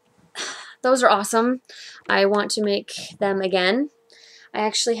 So those are awesome. I want to make them again. I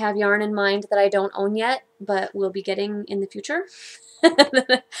actually have yarn in mind that I don't own yet, but will be getting in the future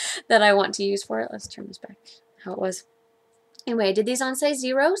that I want to use for it. Let's turn this back how it was. Anyway, I did these on size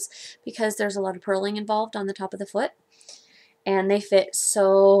zeros because there's a lot of purling involved on the top of the foot, and they fit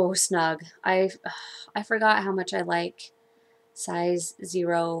so snug. I forgot how much I like size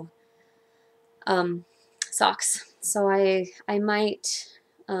zero socks, so I might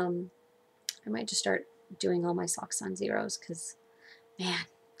just start doing all my socks on zeros because, man,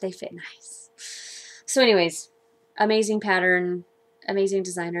 they fit nice. So anyways, amazing pattern, amazing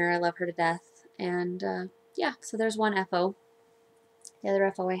designer. I love her to death. And yeah, so there's one FO. The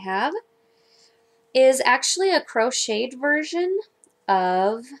other FO I have is actually a crocheted version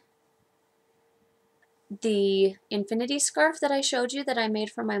of the infinity scarf that I showed you that I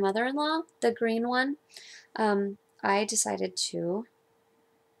made for my mother-in-law, the green one. I decided to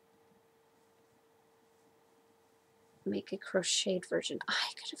make a crocheted version.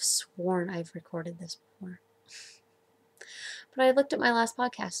 I could have sworn I've recorded this before, but I looked at my last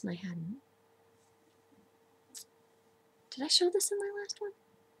podcast and I hadn't. Did I show this in my last one?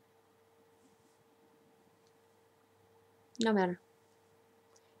 No matter.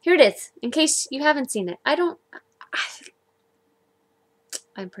 Here it is, in case you haven't seen it.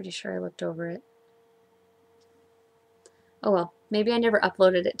 I'm pretty sure I looked over it. Oh well, maybe I never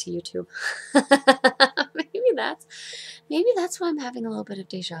uploaded it to YouTube. Maybe that's why I'm having a little bit of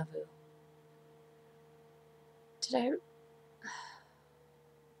deja vu. Did I?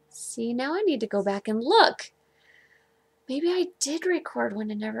 See, now I need to go back and look. Maybe I did record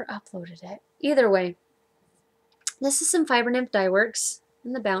one and never uploaded it. Either way, this is some Fiber Nymph Dye Works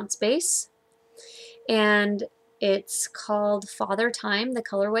in the Bounce Base, and it's called Father Time, the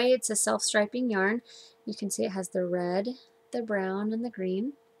colorway. It's a self-striping yarn. You can see it has the red, the brown, and the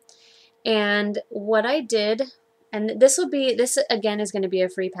green. And what I did, and this again is going to be a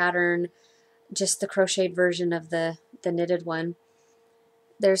free pattern, just the crocheted version of the knitted one.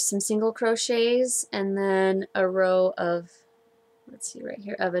 There's some single crochets and then a row of, let's see right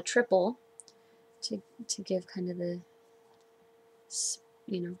here, of a triple to give kind of the,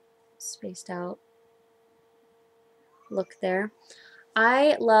 you know, spaced out look there.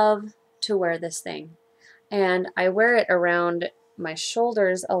 I love to wear this thing, and I wear it around my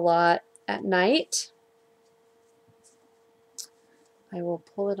shoulders a lot at night. I will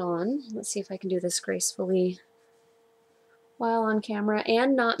pull it on. Let's see if I can do this gracefully while on camera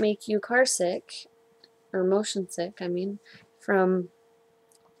and not make you car sick, or motion sick, I mean, from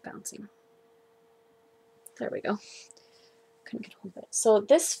bouncing. There we go. Couldn't get hold of it. So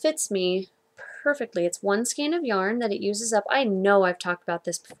this fits me perfectly. It's one skein of yarn that it uses up. I know I've talked about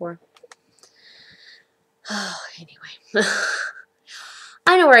this before. Oh, anyway.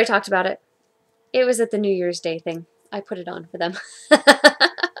 I know where I talked about it. It was at the New Year's Day thing. I put it on for them.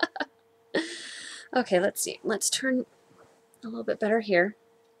 Okay, let's see. Let's turn a little bit better here.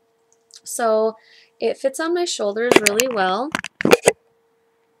 So it fits on my shoulders really well.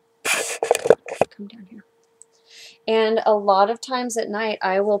 Come down here. And a lot of times at night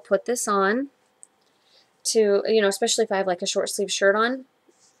I will put this on to, you know, especially if I have like a short sleeve shirt on,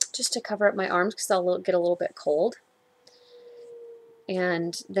 just to cover up my arms because I'll get a little bit cold.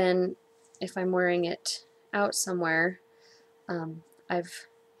 And then if I'm wearing it out somewhere, I've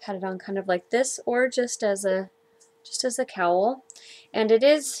had it on kind of like this, or just as a cowl. And it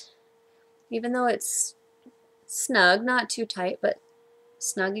is, even though it's snug, not too tight, but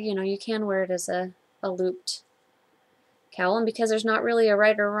snug, you know, you can wear it as a looped cowl. And because there's not really a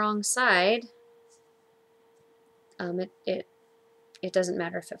right or wrong side, it doesn't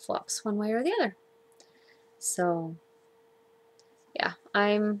matter if it flops one way or the other. So yeah,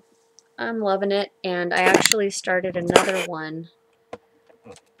 I'm loving it. And I actually started another one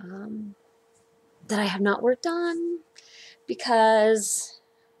that I have not worked on because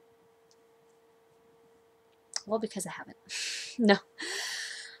Well, because I haven't. No.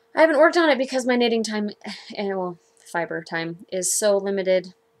 I haven't worked on it because my knitting time, and well, fiber time is so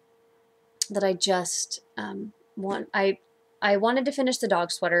limited that I just I wanted to finish the dog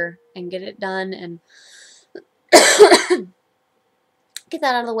sweater and get it done and get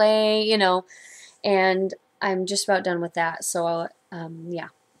that out of the way, you know, and I'm just about done with that. So, yeah.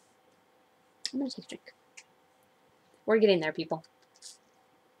 I'm going to take a drink. We're getting there, people.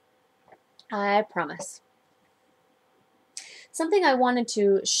 I promise. Something I wanted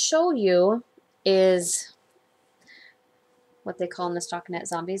to show you is what they call in the stockinette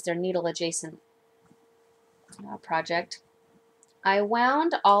zombies, their needle adjacent project. I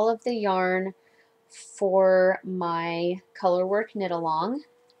wound all of the yarn for my color work knit along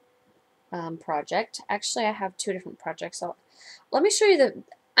project. Actually, I have two different projects. So let me show you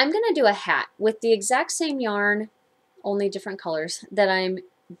I'm going to do a hat with the exact same yarn, only different colors that I'm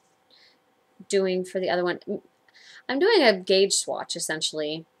doing for the other one. I'm doing a gauge swatch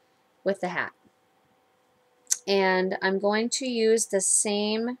essentially with the hat. And I'm going to use the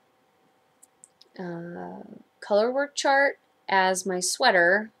same color work chart as my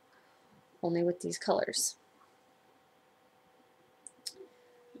sweater, only with these colors.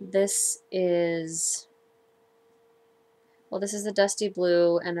 This is, well, this is a dusty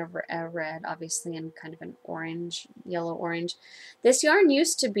blue and a red, obviously, and kind of an orange, yellow-orange. This yarn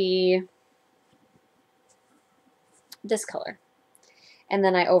used to be this color, and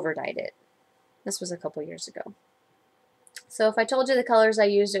then I over-dyed it. This was a couple years ago. So if I told you the colors I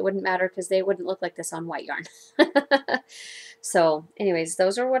used, it wouldn't matter because they wouldn't look like this on white yarn. So anyways,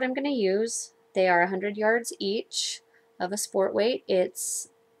 those are what I'm going to use. They are 100 yards each of a sport weight. It's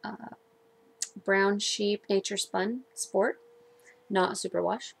Brown Sheep Nature Spun Sport, not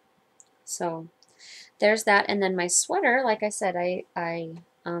superwash. So there's that. And then my sweater, like I said, I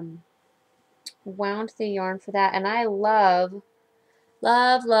wound the yarn for that. And I love,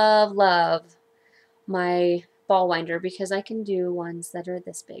 love, love, love my ball winder because I can do ones that are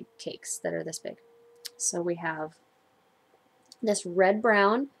this big, cakes that are this big. So we have this red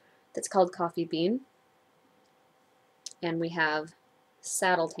brown that's called Coffee Bean, and we have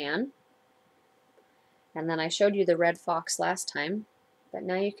Saddle Tan, and then I showed you the Red Fox last time, but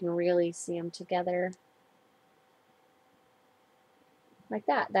now you can really see them together like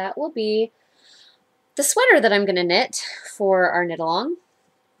that. That will be the sweater that I'm going to knit for our knit along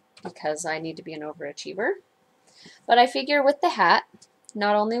because I need to be an overachiever. But I figure with the hat,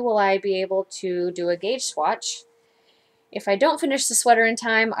 not only will I be able to do a gauge swatch, if I don't finish the sweater in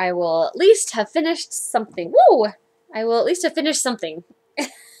time, I will at least have finished something. Woo! I will at least have finished something. And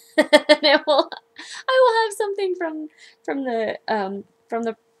I will have something from the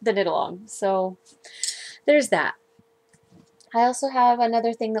knit along. So there's that. I also have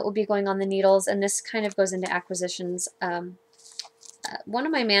another thing that will be going on the needles, and this kind of goes into acquisitions. One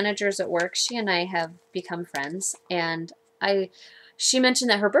of my managers at work, she and I have become friends, and she mentioned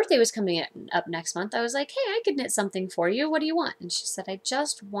that her birthday was coming up next month. I was like, hey, I could knit something for you. What do you want? And she said, I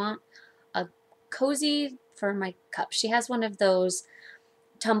just want a cozy for my cup. She has one of those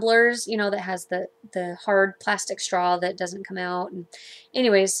tumblers, you know, that has the hard plastic straw that doesn't come out. And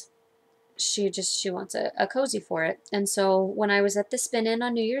anyways, she wants a cozy for it. And so when I was at the spin-in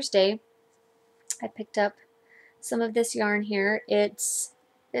on New Year's Day, I picked up some of this yarn here. It's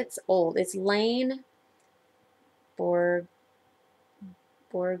old. It's Lane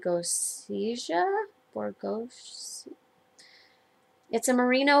Borgosesia? It's a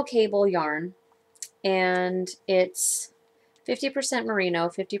merino cable yarn, and it's 50% merino,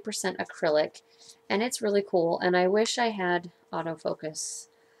 50% acrylic, and it's really cool, and I wish I had autofocus,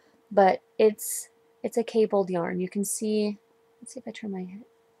 but it's a cabled yarn. You can see, let's see if I turn my head,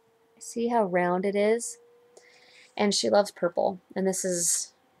 see how round it is, and she loves purple, and this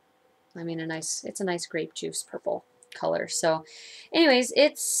is, I mean, it's a nice grape juice purple color. So anyways,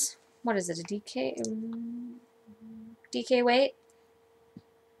 it's, what is it, a DK weight?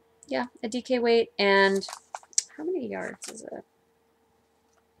 Yeah, a DK weight. And how many yards is it?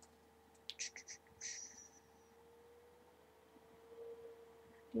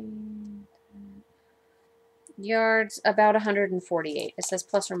 Yards, about 148. It says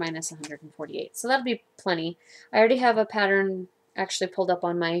plus or minus 148. So that'll be plenty. I already have a pattern actually pulled up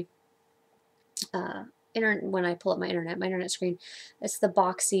on my internet. When I pull up my internet screen, it's the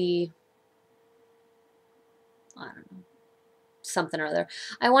boxy, I don't know, something or other.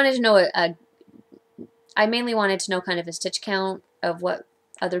 I wanted to know I mainly wanted to know kind of a stitch count of what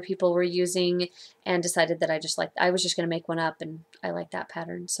other people were using, and decided that I was just going to make one up, and I like that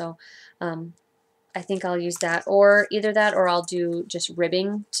pattern. So I think I'll use that, or either that or I'll do just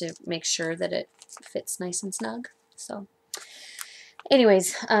ribbing to make sure that it fits nice and snug. So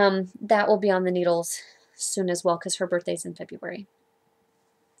anyways, that will be on the needles soon as well because her birthday's in February.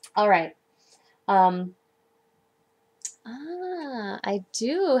 All right. I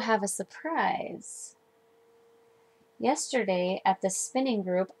do have a surprise. Yesterday at the spinning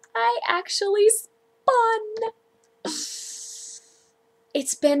group, I actually spun.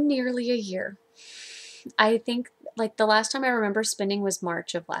 It's been nearly a year. I think like the last time I remember spinning was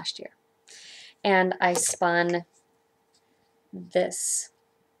March of last year. And I spun this.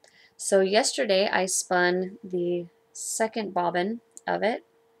 So yesterday I spun the second bobbin of it.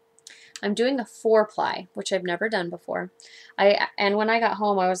 I'm doing a 4-ply, which I've never done before. And when I got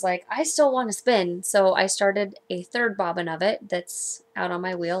home, I was like, I still want to spin. So I started a third bobbin of it that's out on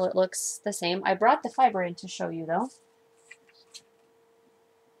my wheel. It looks the same. I brought the fiber in to show you, though.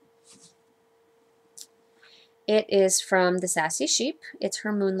 It is from the Sassy Sheep. It's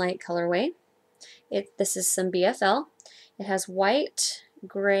her Moonlight colorway. This is some BFL. It has white,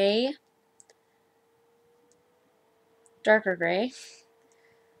 gray, darker gray,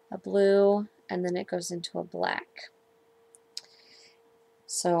 a blue, and then it goes into a black.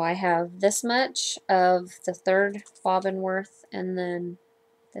 So I have this much of the third bobbin worth, and then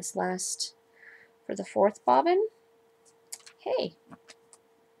this last for the fourth bobbin. Hey,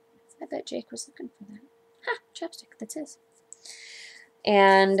 I bet Jake was looking for that. Ha! Chapstick, that's his.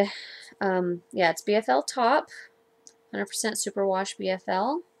 And yeah, it's BFL top, 100% superwash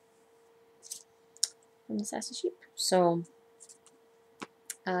BFL from the Sassy Sheep. So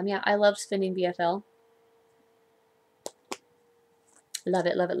yeah, I love spinning BFL. Love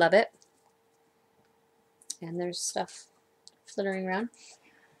it, love it, love it. And there's stuff flittering around.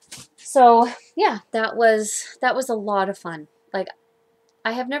 So yeah, that was a lot of fun. Like,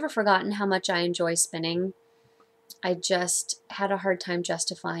 I have never forgotten how much I enjoy spinning. I just had a hard time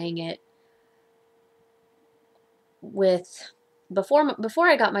justifying it with before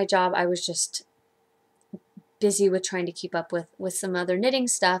I got my job. I was just busy with trying to keep up with some other knitting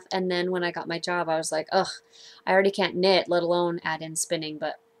stuff, and then when I got my job, I was like, ugh, I already can't knit, let alone add in spinning.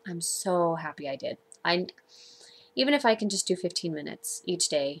 But I'm so happy I did. Even if I can just do 15 minutes each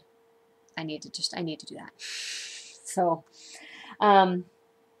day, I need to do that. So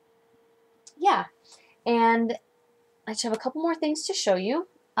yeah, and I just have a couple more things to show you.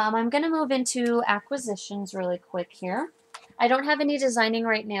 I'm going to move into acquisitions really quick here. I don't have any designing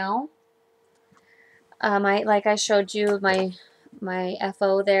right now. Like I showed you my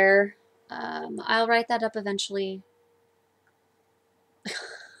FO there. I'll write that up eventually.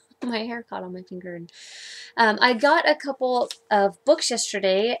 My hair caught on my finger. And I got a couple of books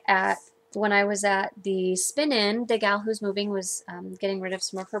yesterday when I was at the spin-in. The gal who's moving was getting rid of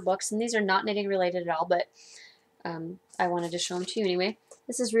some of her books, and these are not knitting related at all, but I wanted to show them to you anyway.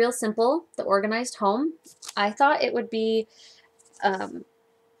 This is Real Simple, The Organized Home. I thought it would be, I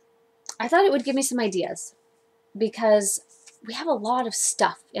thought it would give me some ideas, because we have a lot of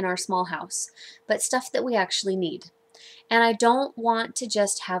stuff in our small house, but stuff that we actually need. And I don't want to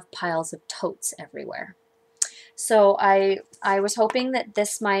just have piles of totes everywhere. So I was hoping that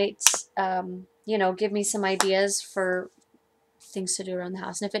this might, you know, give me some ideas for things to do around the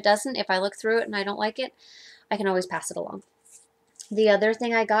house. And if it doesn't, if I look through it and I don't like it, I can always pass it along. The other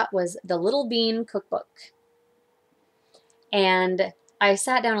thing I got was the Little Bean Cookbook. And I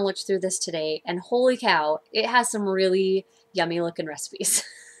sat down and looked through this today, and holy cow, it has some really yummy looking recipes.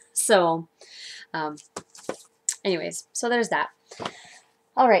 So anyways, so there's that.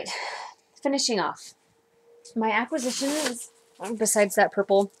 All right, finishing off. My acquisition is, besides that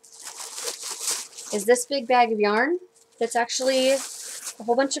purple, is this big bag of yarn that's actually a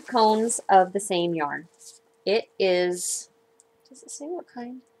whole bunch of cones of the same yarn. It is, does it say what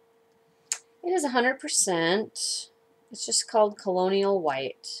kind? It is 100%. It's just called Colonial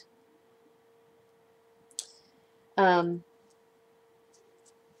White. And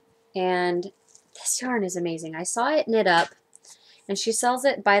this yarn is amazing. I saw it knit up, and she sells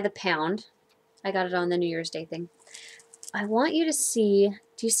it by the pound. I got it on the New Year's Day thing. I want you to see,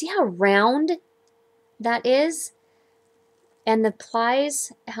 do you see how round that is? And the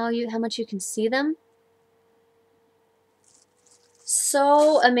plies, how much you can see them?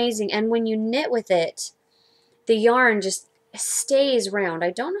 So amazing. And when you knit with it, the yarn just stays round.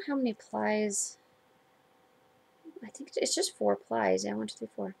 I don't know how many plies. I think it's just 4 plies. Yeah, 1, 2, 3,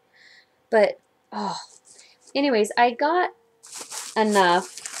 4. But, oh. Anyways, I got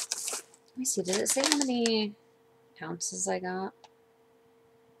enough. Let me see. Does it say how many ounces I got?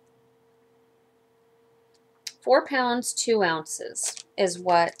 4 pounds, 2 ounces is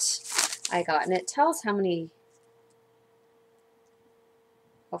what I got. And it tells how many,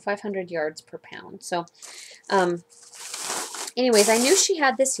 500 yards per pound. So, anyways, I knew she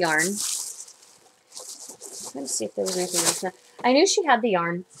had this yarn. Let me see if there was anything else. I knew she had the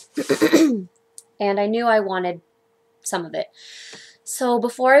yarn, and I knew I wanted some of it. So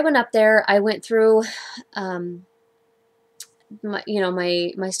before I went up there, I went through, my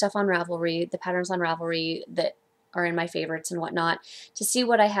stuff on Ravelry, the patterns on Ravelry that are in my favorites and whatnot, to see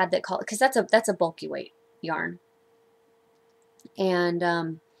what I had that called, because that's a bulky weight yarn, and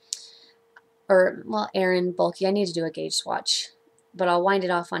Aran bulky. I need to do a gauge swatch, but I'll wind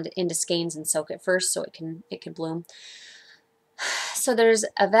it off into skeins and soak it first so it can bloom. So there's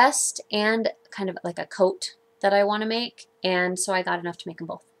a vest and kind of like a coat that I want to make, and so I got enough to make them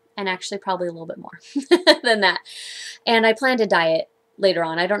both, and actually probably a little bit more than that. And I plan to dye it later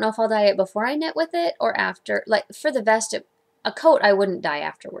on. I don't know if I'll dye it before I knit with it or after. Like for the vest, a coat I wouldn't dye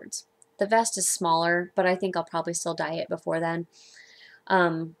afterwards. The vest is smaller, but I think I'll probably still dye it before then.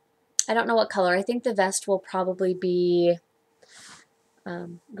 I don't know what color. I think the vest will probably be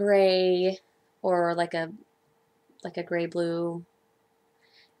gray, or like a gray blue.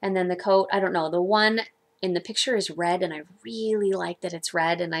 And then the coat, I don't know. The one in the picture is red, and I really like that it's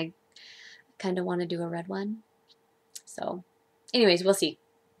red, and I kind of want to do a red one. So anyways, we'll see.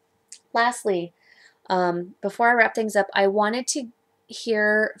 Lastly, before I wrap things up, I wanted to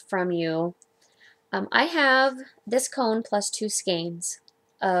hear from you. I have this cone plus 2 skeins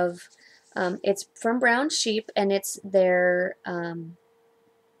of, it's from Brown Sheep, and it's their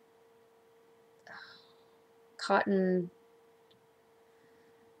cotton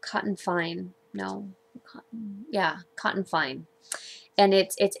fine. No, cotton fine. And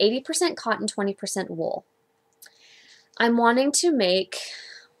it's 80% cotton, 20% wool. I'm wanting to make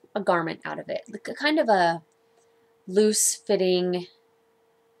a garment out of it, like a kind of a loose fitting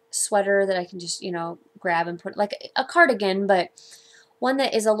sweater that I can just, grab and put, like a cardigan, but one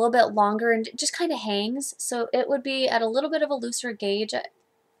that is a little bit longer and just kind of hangs. So it would be at a little bit of a looser gauge,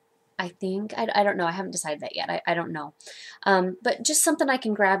 I think. I don't know. I haven't decided that yet. I don't know. But just something I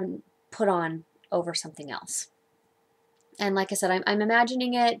can grab and put on over something else. And like I said, I'm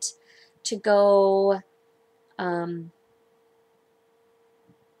imagining it to go,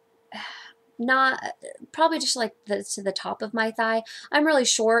 not probably just like to the top of my thigh. I'm really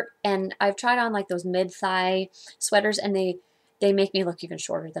short, and I've tried on like those mid-thigh sweaters, and they make me look even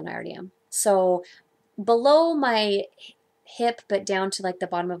shorter than I already am. So below my hip, but down to like the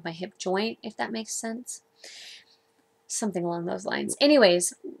bottom of my hip joint, if that makes sense. Something along those lines.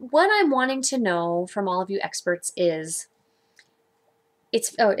 Anyways, what I'm wanting to know from all of you experts is, did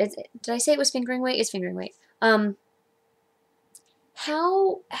I say it was fingering weight? It's fingering weight.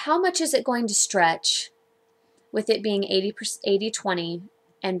 How much is it going to stretch with it being 80-20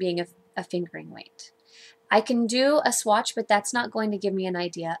 and being a fingering weight? I can do a swatch, but that's not going to give me an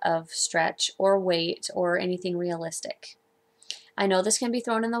idea of stretch or weight or anything realistic. I know this can be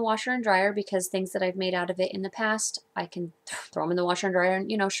thrown in the washer and dryer, because things that I've made out of it in the past, I can throw them in the washer and dryer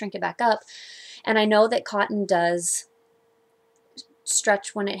and, shrink it back up. And I know that cotton does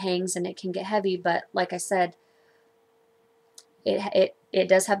stretch when it hangs and it can get heavy, but like I said, it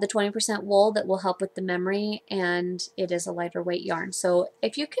does have the 20% wool that will help with the memory, and it is a lighter weight yarn. So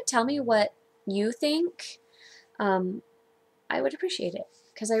if you could tell me what you think, I would appreciate it,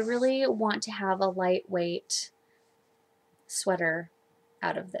 because I really want to have a lightweight sweater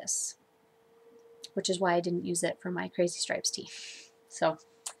out of this, which is why I didn't use it for my Crazy Stripes tee. So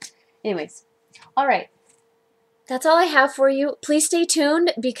anyways, all right. That's all I have for you. Please stay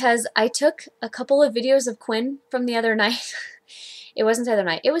tuned, because I took a couple of videos of Quinn from the other night. It wasn't the other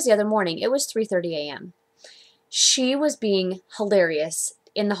night. It was the other morning. It was 3:30 a.m. She was being hilarious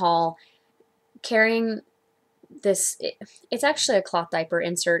in the hall, carrying this. It's actually a cloth diaper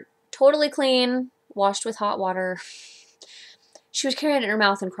insert, totally clean, washed with hot water. She was carrying it in her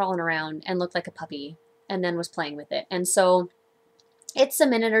mouth and crawling around and looked like a puppy, and then was playing with it. And so it's a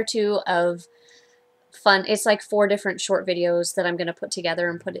minute or two of fun. It's like 4 different short videos that I'm going to put together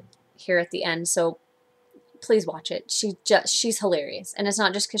and put it here at the end. So please watch it. She's hilarious. And it's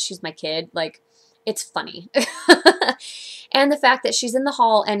not just because she's my kid. Like, it's funny. And the fact that she's in the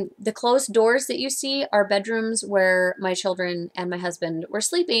hall, and the closed doors that you see are bedrooms where my children and my husband were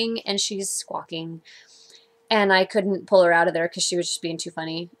sleeping, and she's squawking. And I couldn't pull her out of there because she was just being too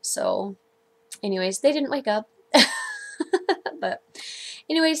funny. So anyways, they didn't wake up. But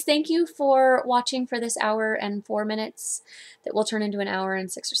anyways, thank you for watching for this hour and 4 minutes that will turn into an hour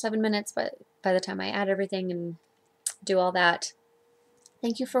and 6 or 7 minutes, but by the time I add everything and do all that.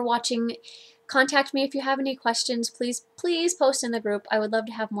 Thank you for watching. contact me if you have any questions. Please, please post in the group. I would love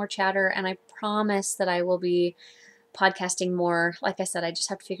to have more chatter, and I promise that I will be podcasting more. Like I said, I just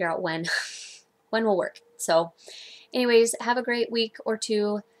have to figure out when. When will work. So anyways, have a great week or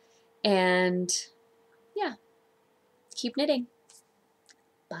two, and yeah, keep knitting.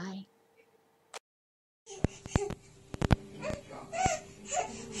 Bye.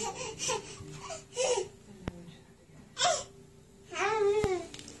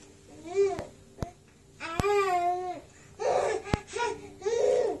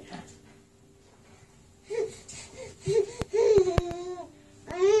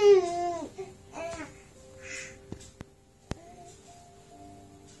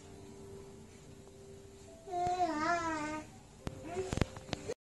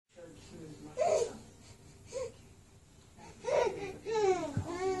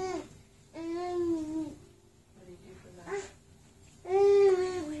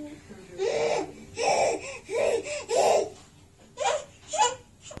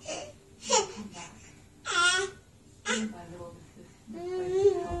 My little assistant,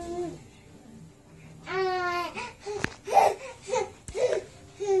 like, helping me.